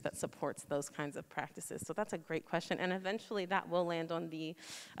research that supports those kinds of practices. So that's a great question, and eventually that will land on the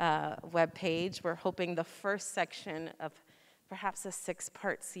web page. We're hoping the first section of perhaps a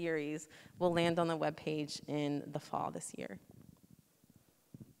 6-part series will land on the web page in the fall this year.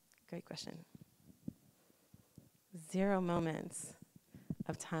 Great question. 0 moments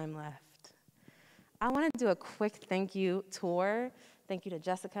of time left. I want to do a quick thank you tour. Thank you to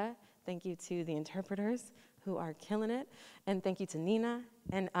Jessica. Thank you to the interpreters who are killing it. And thank you to Nina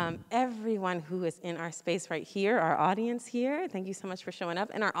and everyone who is in our space right here, our audience here. Thank you so much for showing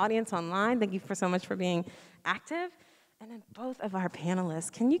up. And our audience online, thank you so much for being active. And then both of our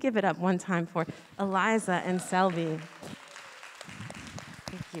panelists. Can you give it up one time for Eliza and Selby?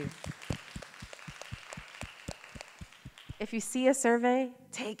 Thank you. If you see a survey,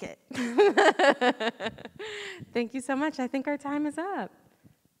 take it. Thank you so much. I think our time is up.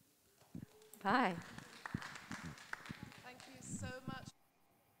 Bye.